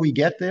 how we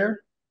get there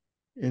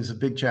is a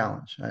big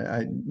challenge.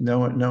 No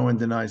one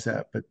denies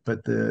that,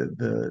 but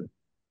the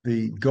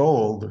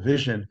goal, the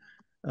vision,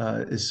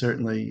 is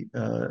certainly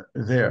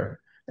there.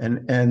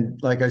 And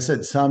like I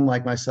said, some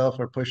like myself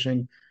are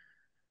pushing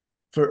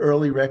for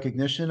early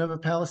recognition of a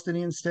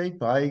Palestinian state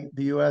by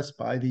the U.S.,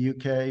 by the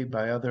U.K.,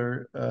 by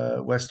other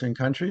Western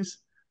countries,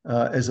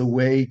 as a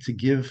way to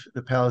give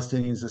the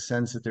Palestinians a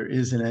sense that there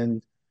is an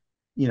end,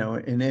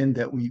 an end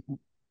that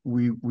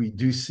we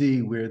do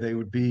see where they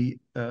would be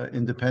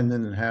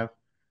independent and have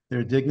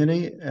their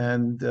dignity.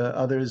 And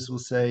others will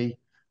say,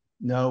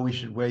 no, we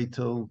should wait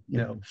till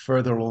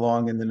further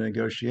along in the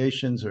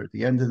negotiations or at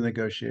the end of the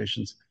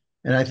negotiations.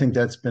 And I think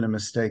that's been a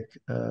mistake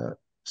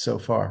so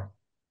far.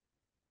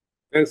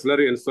 Thanks,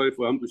 Larry, and sorry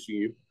for ambushing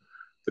you.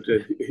 But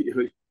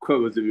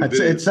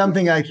it's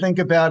something I think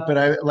about,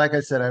 but like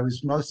I said, I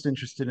was most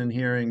interested in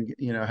hearing,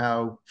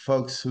 how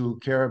folks who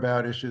care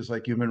about issues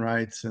like human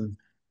rights and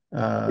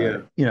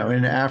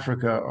in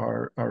Africa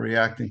are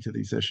reacting to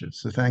these issues.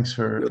 So thanks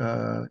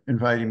for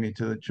inviting me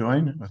to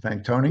join. I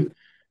thank Tony,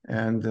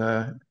 and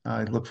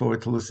I look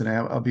forward to listening.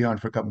 I'll be on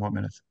for a couple more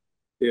minutes.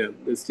 Yeah,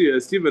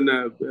 Stephen,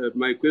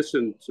 my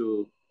question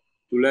to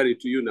Larry,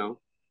 to you now,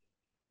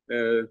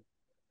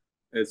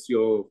 as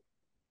you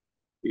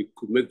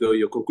could make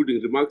your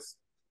concluding remarks,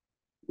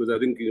 because I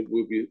think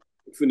we'll be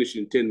finished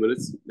in 10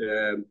 minutes.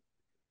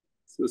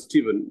 So,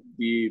 Stephen,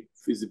 the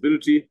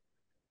feasibility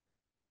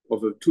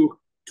of a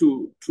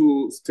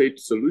two-state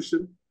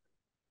solution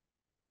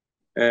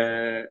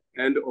and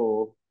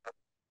the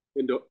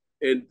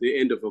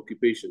end of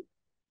occupation.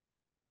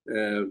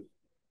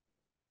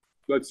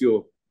 What's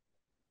your,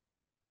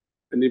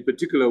 and in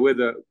particular,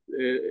 whether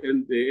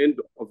the end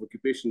of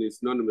occupation is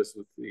synonymous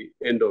with the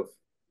end of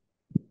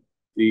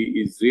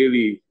the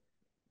Israeli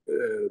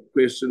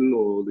question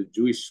or the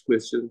Jewish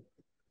question,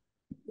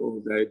 or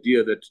the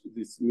idea that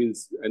this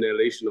means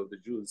annihilation of the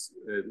Jews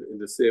in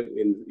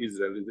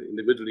Israel, in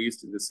the Middle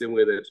East, in the same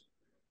way that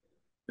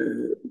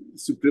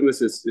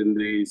supremacists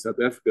in South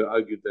Africa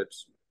argued that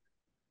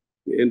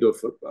the end of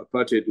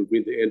apartheid would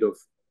mean the end of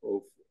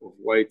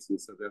whites in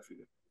South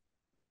Africa.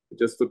 I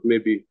just thought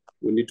maybe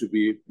we need to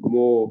be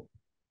more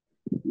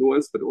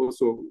nuanced, but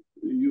also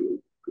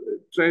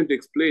trying to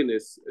explain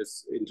as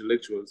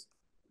intellectuals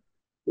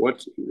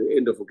what the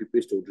end of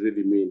occupation would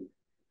really mean.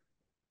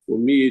 For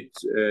me,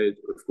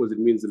 of course, it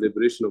means the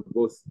liberation of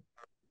both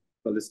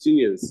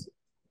Palestinians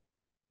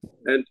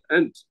and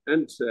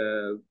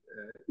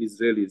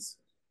Israelis,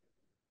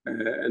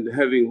 and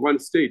having one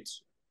state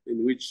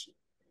in which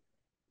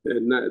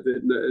neither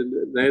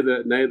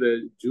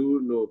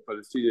Jew nor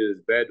Palestinian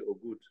is bad or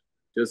good,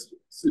 just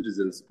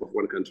citizens of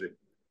one country.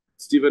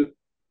 Stephen?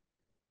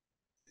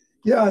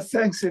 Yeah,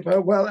 thanks,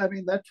 Ibo. Well, I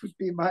mean, that would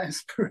be my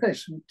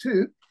aspiration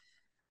too.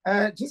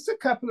 Just a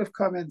couple of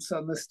comments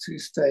on this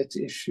two-state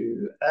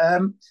issue.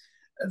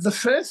 The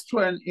first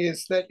one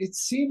is that it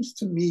seems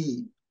to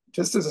me,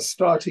 just as a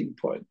starting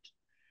point,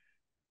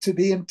 to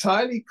be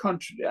entirely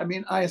contrary. I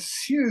mean, I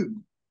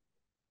assume,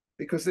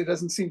 because there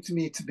doesn't seem to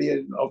me to be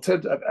an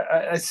alternative,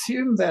 I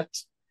assume that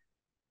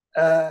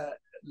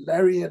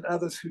Larry and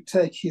others who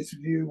take his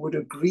view would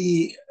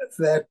agree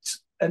that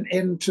an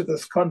end to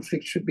this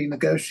conflict should be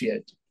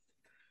negotiated.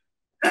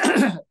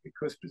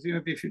 Because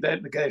presumably if you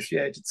don't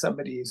negotiate it,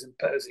 somebody is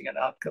imposing an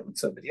outcome on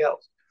somebody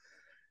else.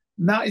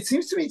 Now, it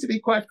seems to me to be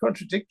quite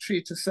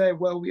contradictory to say,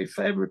 well, we're in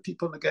favor of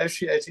people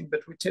negotiating,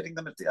 but we're telling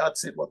them at the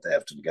outset what they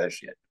have to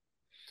negotiate.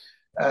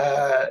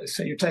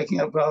 So you're taking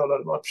a lot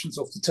of options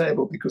off the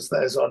table because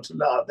those aren't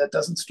allowed. That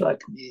doesn't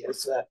strike me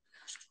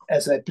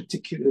as a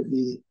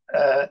particularly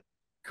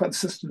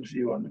consistent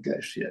view on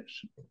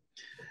negotiation.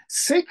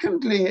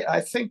 Secondly,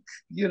 I think,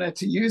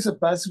 to use a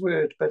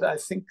buzzword, but I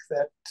think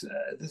that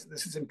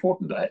this is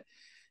important.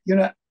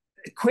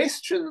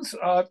 Questions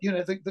are,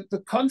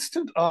 the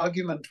constant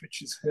argument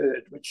which is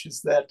heard, which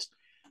is that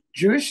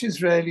Jewish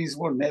Israelis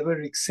will never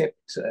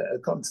accept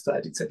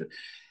Genocide, etc.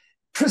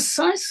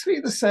 Precisely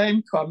the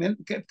same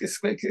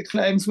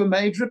claims were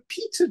made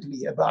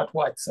repeatedly about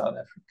white South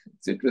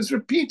Africans. It was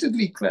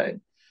repeatedly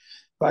claimed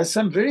by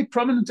some very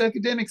prominent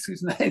academics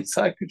whose names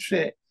I could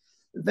share,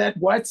 that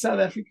white South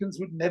Africans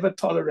would never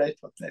tolerate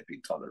what they've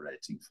been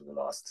tolerating for the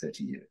last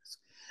 30 years.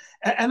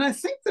 And I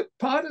think that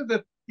part of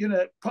the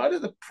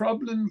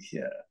problem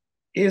here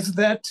is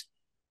that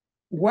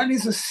one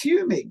is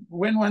assuming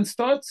when one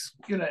starts,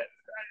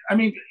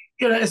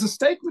 as a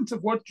statement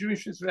of what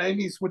Jewish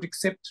Israelis would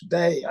accept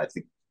today, I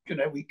think,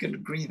 we can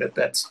agree that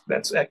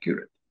that's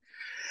accurate.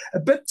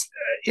 But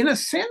in a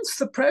sense,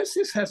 the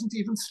process hasn't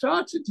even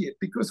started yet,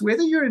 because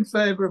whether you're in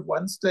favor of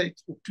one state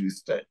or two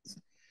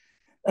states,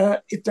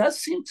 it does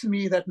seem to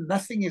me that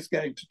nothing is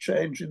going to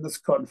change in this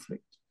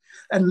conflict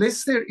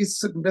unless there is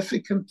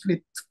significant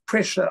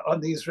pressure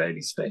on the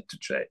Israeli state to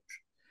change.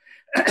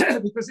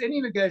 Because any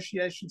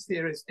negotiations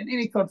theorist and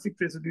any conflict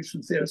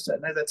resolution theorist, I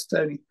know that's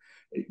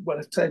one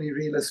of Tony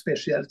Reela's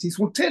specialities,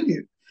 will tell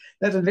you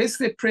that unless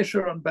there's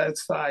pressure on both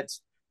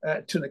sides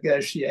to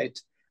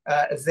negotiate,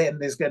 then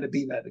there's going to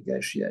be no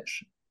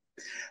negotiation.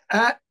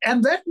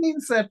 And that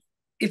means that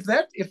if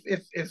that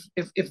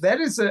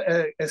is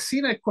a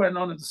sine qua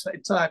non of this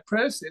entire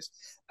process,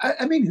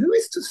 I mean, who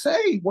is to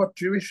say what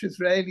Jewish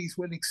Israelis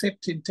will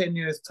accept in 10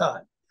 years'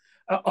 time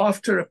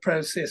after a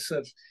process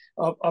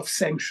of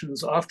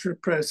sanctions, after a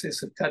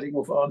process of cutting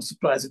off arms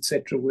supplies,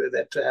 etc., were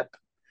that to happen?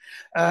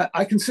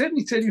 I can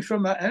certainly tell you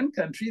from my own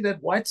country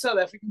that white South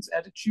Africans'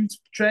 attitudes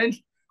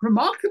changed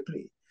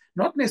remarkably,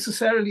 not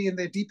necessarily in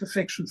their deep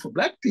affection for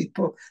black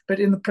people, but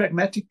in the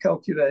pragmatic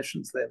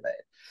calculations they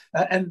made.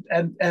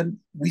 And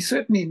we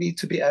certainly need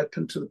to be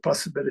open to the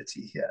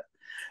possibility here.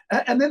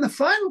 And then the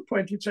final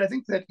point, which I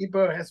think that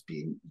Ibo has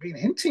been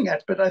hinting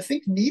at, but I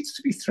think needs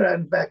to be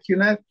thrown back,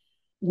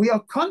 we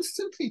are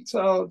constantly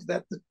told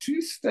that the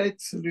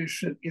two-state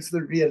solution is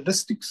the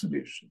realistic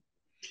solution.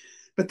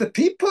 But the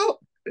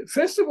people,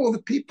 first of all,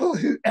 the people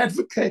who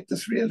advocate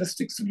this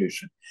realistic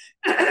solution,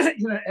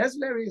 as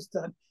Larry has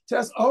done, tell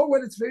us, oh,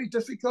 well, it's very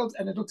difficult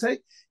and it'll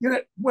take,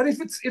 what if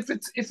it's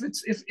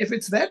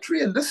that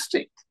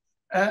realistic?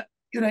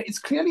 It's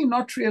clearly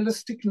not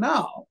realistic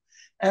now.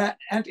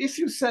 And if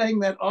you're saying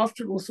that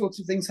after all sorts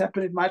of things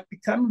happen, it might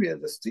become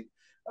realistic,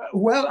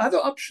 well, other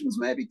options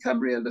may become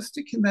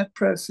realistic in that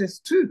process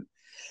too.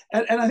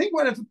 And I think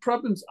one of the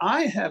problems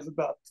I have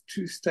about the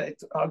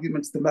two-state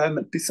arguments at the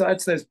moment,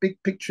 besides those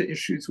big picture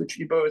issues which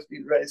Ibo has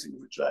been raising,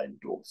 which I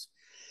endorse,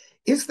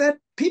 is that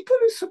people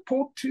who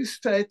support two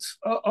states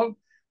are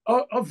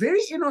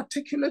very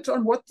inarticulate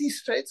on what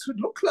these states would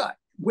look like.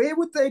 Where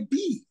would they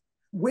be?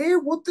 Where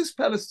would this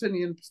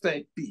Palestinian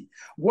state be?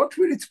 What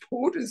would its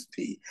borders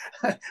be?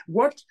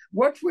 What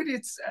would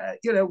its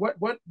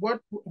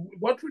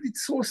what would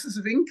its sources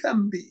of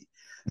income be?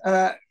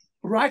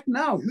 Right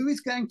now, who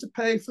is going to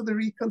pay for the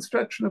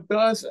reconstruction of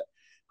Gaza?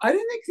 I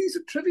don't think these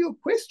are trivial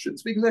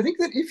questions, because I think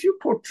that if you're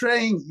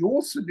portraying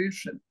your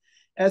solution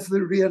as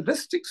the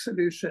realistic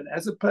solution,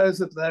 as opposed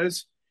to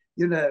those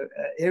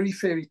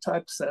airy-fairy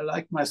types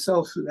like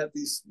myself who have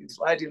these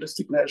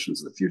idealistic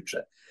notions of the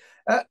future,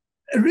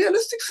 a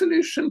realistic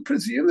solution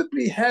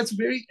presumably has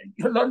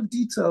a lot of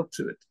detail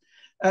to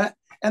it,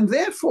 and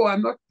therefore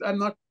I'm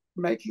not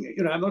making,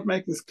 I'm not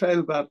making this claim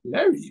about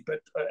Larry, but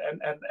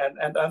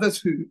and others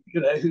who,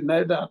 who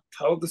no doubt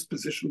hold this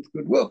position with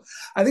goodwill.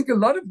 I think a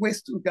lot of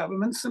Western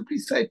governments simply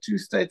say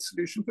two-state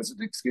solution because it's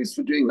an excuse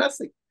for doing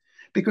nothing,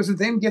 because it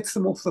then gets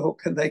them off the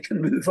hook and they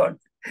can move on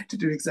to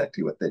do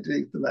exactly what they're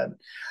doing at the moment.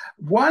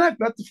 While I've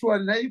got the floor,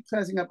 I know you're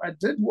closing up, I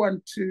did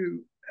want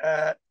to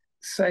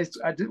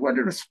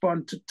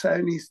respond to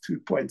Tony's 2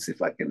 points,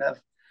 if I can have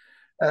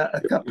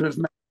a couple of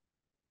minutes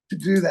to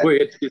do that. Go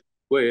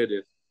ahead.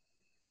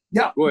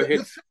 Yeah. Go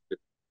ahead.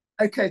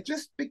 Okay,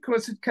 just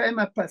because it came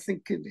up, I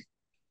think, in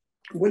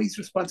Willie's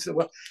response,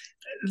 well,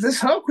 this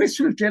whole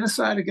question of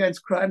genocide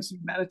against crimes of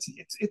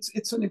humanity,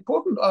 it's an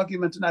important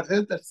argument, and I've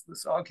heard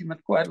this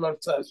argument quite a lot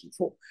of times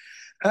before.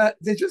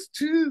 There are just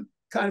two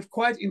kind of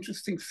quite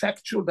interesting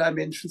factual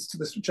dimensions to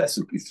this, which I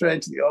simply throw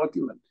into the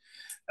argument.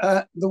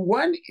 The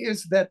one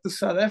is that the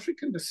South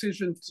African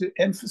decision to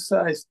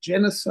emphasize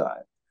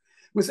genocide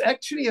was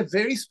actually a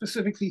very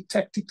specifically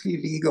tactically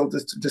legal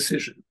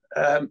decision.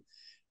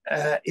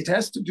 It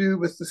has to do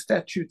with the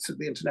statutes of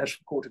the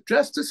International Court of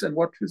Justice and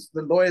what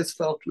the lawyers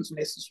felt was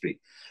necessary.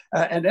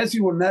 And as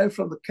you will know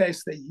from the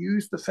case, they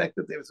used the fact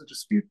that there was a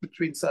dispute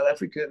between South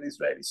Africa and the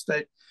Israeli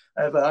state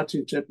over how to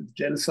interpret the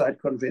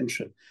Genocide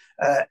Convention.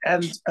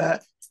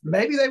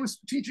 Maybe they were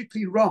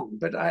strategically wrong,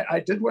 but I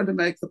did want to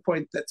make the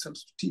point that some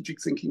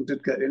strategic thinking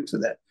did go into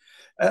that.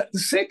 The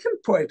second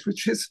point,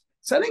 which is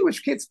something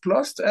which gets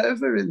glossed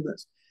over in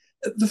this,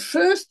 the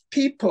first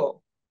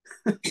people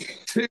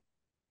to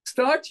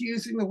start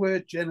using the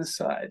word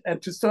genocide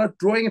and to start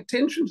drawing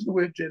attention to the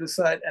word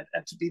genocide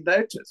and to be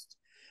noticed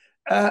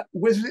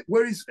were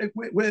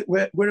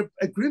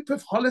a group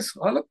of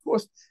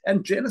Holocaust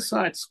and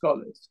genocide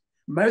scholars,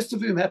 most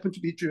of whom happen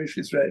to be Jewish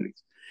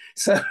Israelis.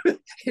 So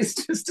it's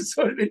just a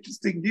sort of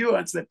interesting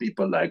nuance that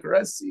people like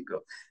Russ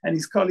Siegel and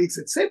his colleagues,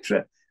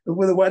 etc.,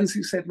 were the ones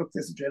who said, look,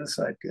 there's a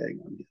genocide going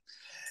on here.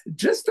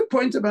 Just a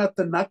point about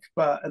the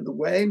Nakba and the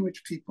way in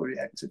which people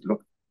reacted.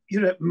 Look,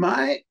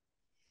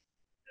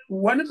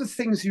 one of the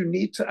things you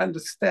need to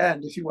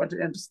understand if you want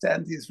to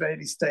understand the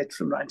Israeli state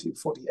from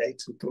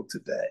 1948 until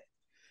today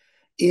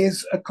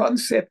is a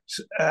concept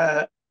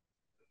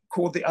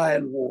called the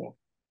Iron Wall.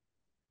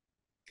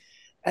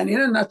 And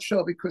in a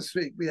nutshell, because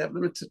we have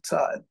limited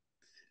time,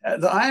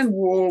 the Iron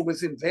Wall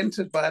was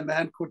invented by a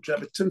man called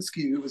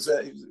Jabotinsky, who was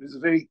a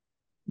very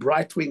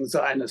right-wing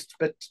Zionist,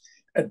 but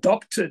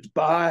adopted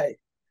by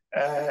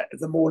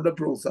the more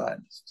liberal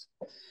Zionists.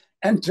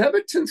 And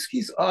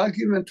Jabotinsky's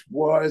argument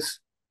was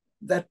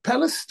that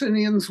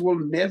Palestinians will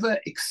never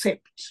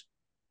accept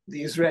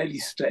the Israeli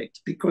state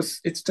because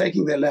it's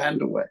taking their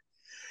land away.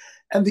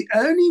 And the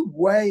only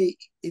way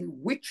in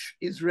which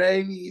the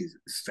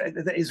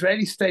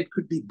Israeli state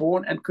could be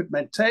born and could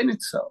maintain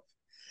itself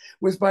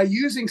was by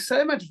using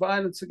so much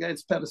violence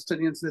against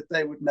Palestinians that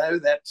they would know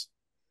that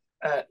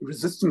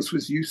resistance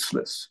was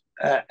useless,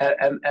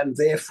 and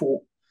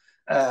therefore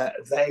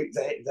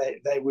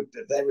they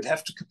would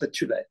have to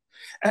capitulate.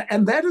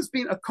 And that has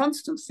been a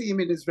constant theme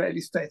in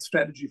Israeli state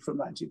strategy from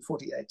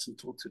 1948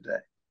 until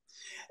today.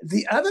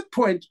 The other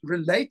point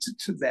related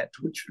to that,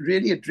 which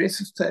really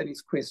addresses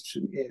Tony's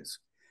question, is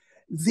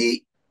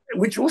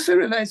which also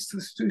relates to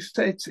the two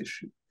states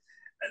issue.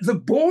 The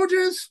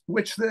borders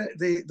which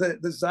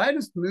the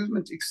Zionist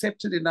movement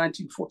accepted in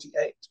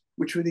 1948,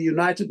 which were the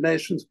United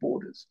Nations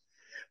borders,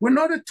 were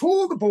not at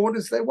all the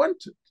borders they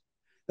wanted.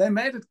 They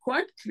made it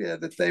quite clear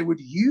that they would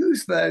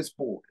use those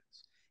borders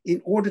in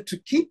order to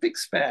keep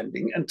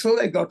expanding until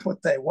they got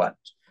what they want,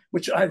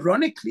 which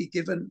ironically,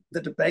 given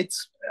the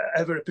debates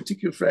over a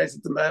particular phrase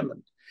at the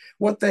moment,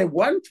 what they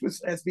want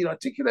has been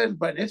articulated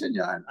by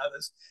Netanyahu and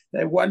others.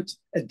 They want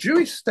a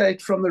Jewish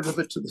state from the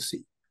river to the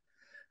sea.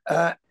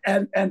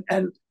 And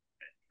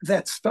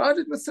that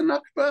started with the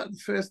Nakba, the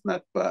first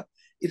Nakba.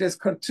 It has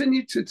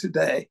continued to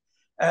today.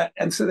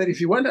 And so that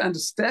if you want to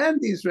understand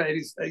the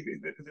Israelis,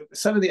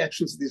 some of the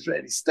actions of the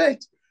Israeli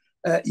state,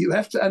 you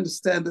have to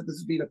understand that this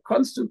has been a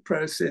constant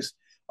process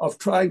of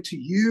trying to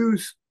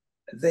use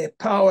their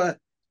power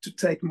to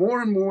take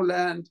more and more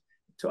land,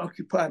 to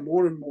occupy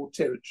more and more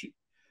territory.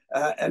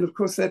 And of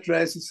course, that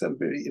raises some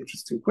very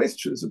interesting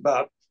questions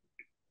about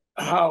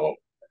how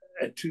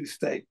a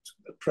two-state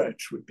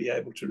approach would be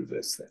able to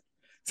reverse that.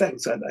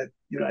 Thanks.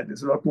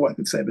 There's a lot more I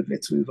could say, but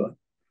let's move on.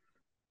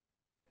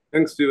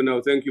 Thanks, Stephen.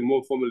 I'll thank you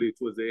more formally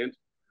towards the end.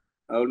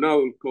 I'll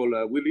now call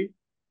Willie,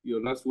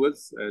 your last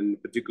words, and in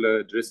particular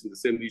addressing the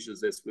same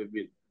issues as we've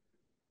been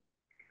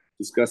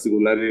discussing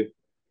with Larry,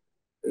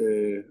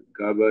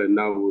 Garba, and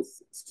now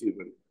with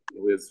Stephen,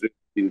 who has really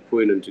been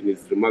poignant in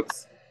his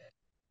remarks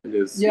and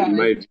has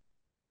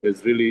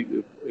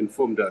really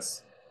informed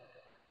us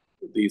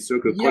the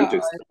circle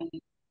context.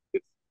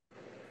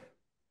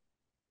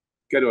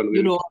 Carry on,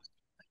 Willie.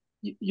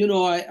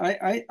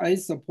 I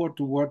support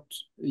what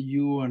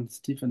you and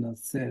Stephen have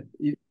said.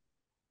 If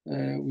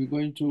we're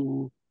going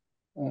to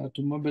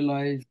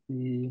mobilize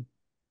the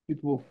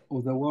people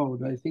of the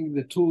world, I think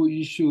the two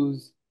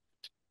issues,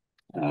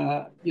 they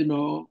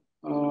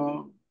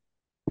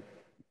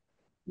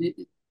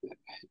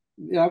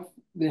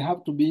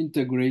have to be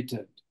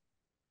integrated.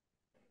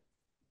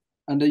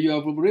 And you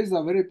have raised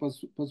a very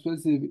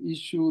persuasive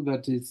issue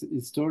that is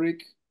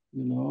historic,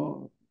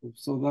 of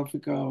South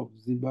Africa, of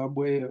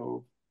Zimbabwe,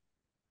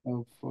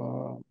 of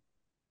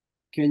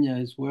Kenya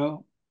as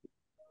well.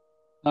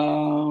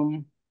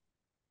 And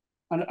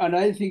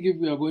I think if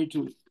we are going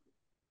to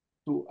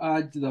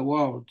urge the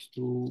world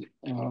to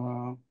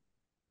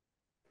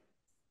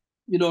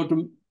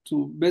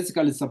to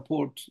basically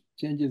support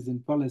changes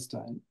in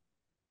Palestine,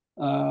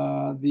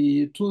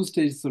 the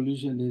two-state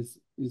solution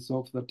is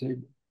off the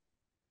table.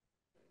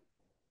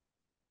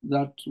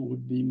 That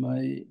would be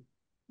my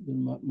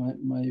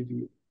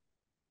view.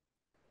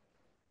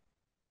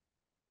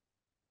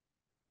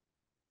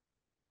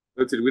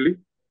 That's it, Willie.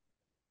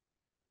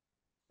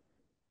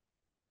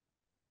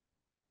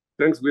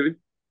 Thanks, Willie.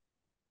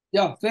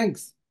 Yeah,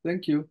 thanks.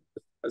 Thank you.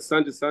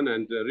 Asante sana,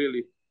 and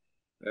really,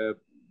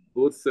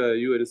 both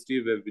you and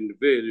Steve have been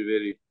very,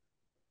 very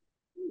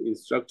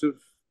instructive.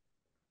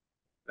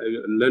 I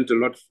learned a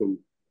lot from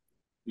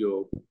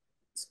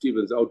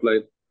Stephen's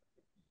outline,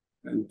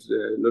 and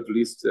not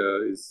least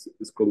his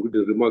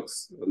concluding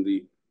remarks on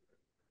the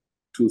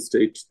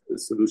two-state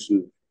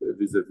solution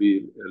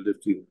vis-a-vis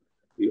lifting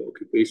the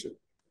occupation.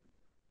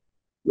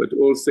 But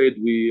all said,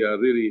 we are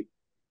really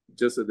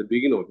just at the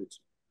beginning of it.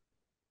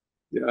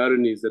 The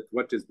irony is that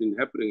what has been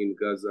happening in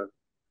Gaza,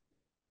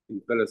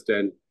 in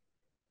Palestine,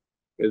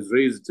 has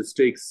raised the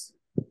stakes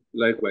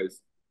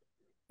likewise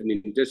and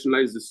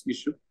intentionalized this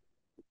issue.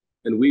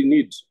 And we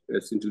need,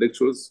 as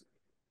intellectuals,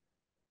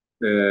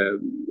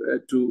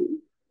 to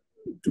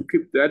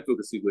keep the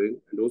advocacy going,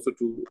 and also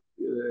to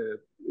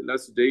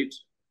elucidate,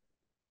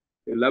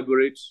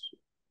 elaborate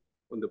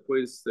on the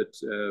points that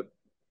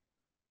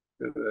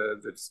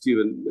that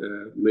Stephen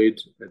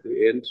made at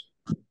the end.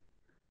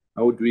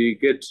 How would we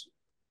get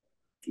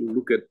to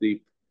look at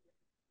the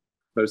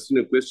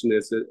Palestinian question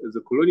as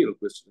a colonial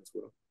question as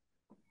well,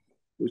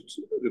 which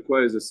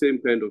requires the same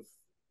kind of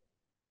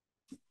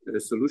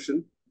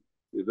solution,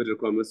 inverted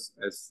commas,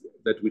 as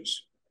that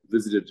which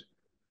visited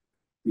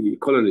the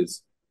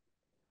colonies.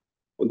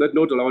 On that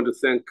note, I want to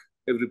thank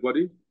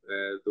everybody,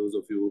 those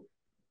of you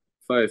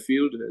far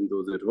afield and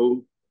those at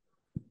home,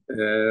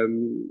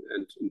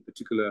 and in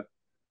particular,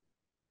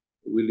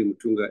 William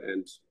Mutunga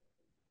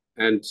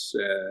and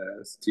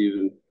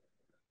Stephen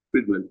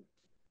Friedman.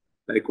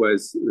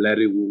 Likewise,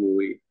 Larry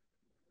Wumuwe,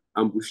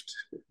 ambushed.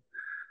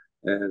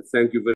 Thank you very much.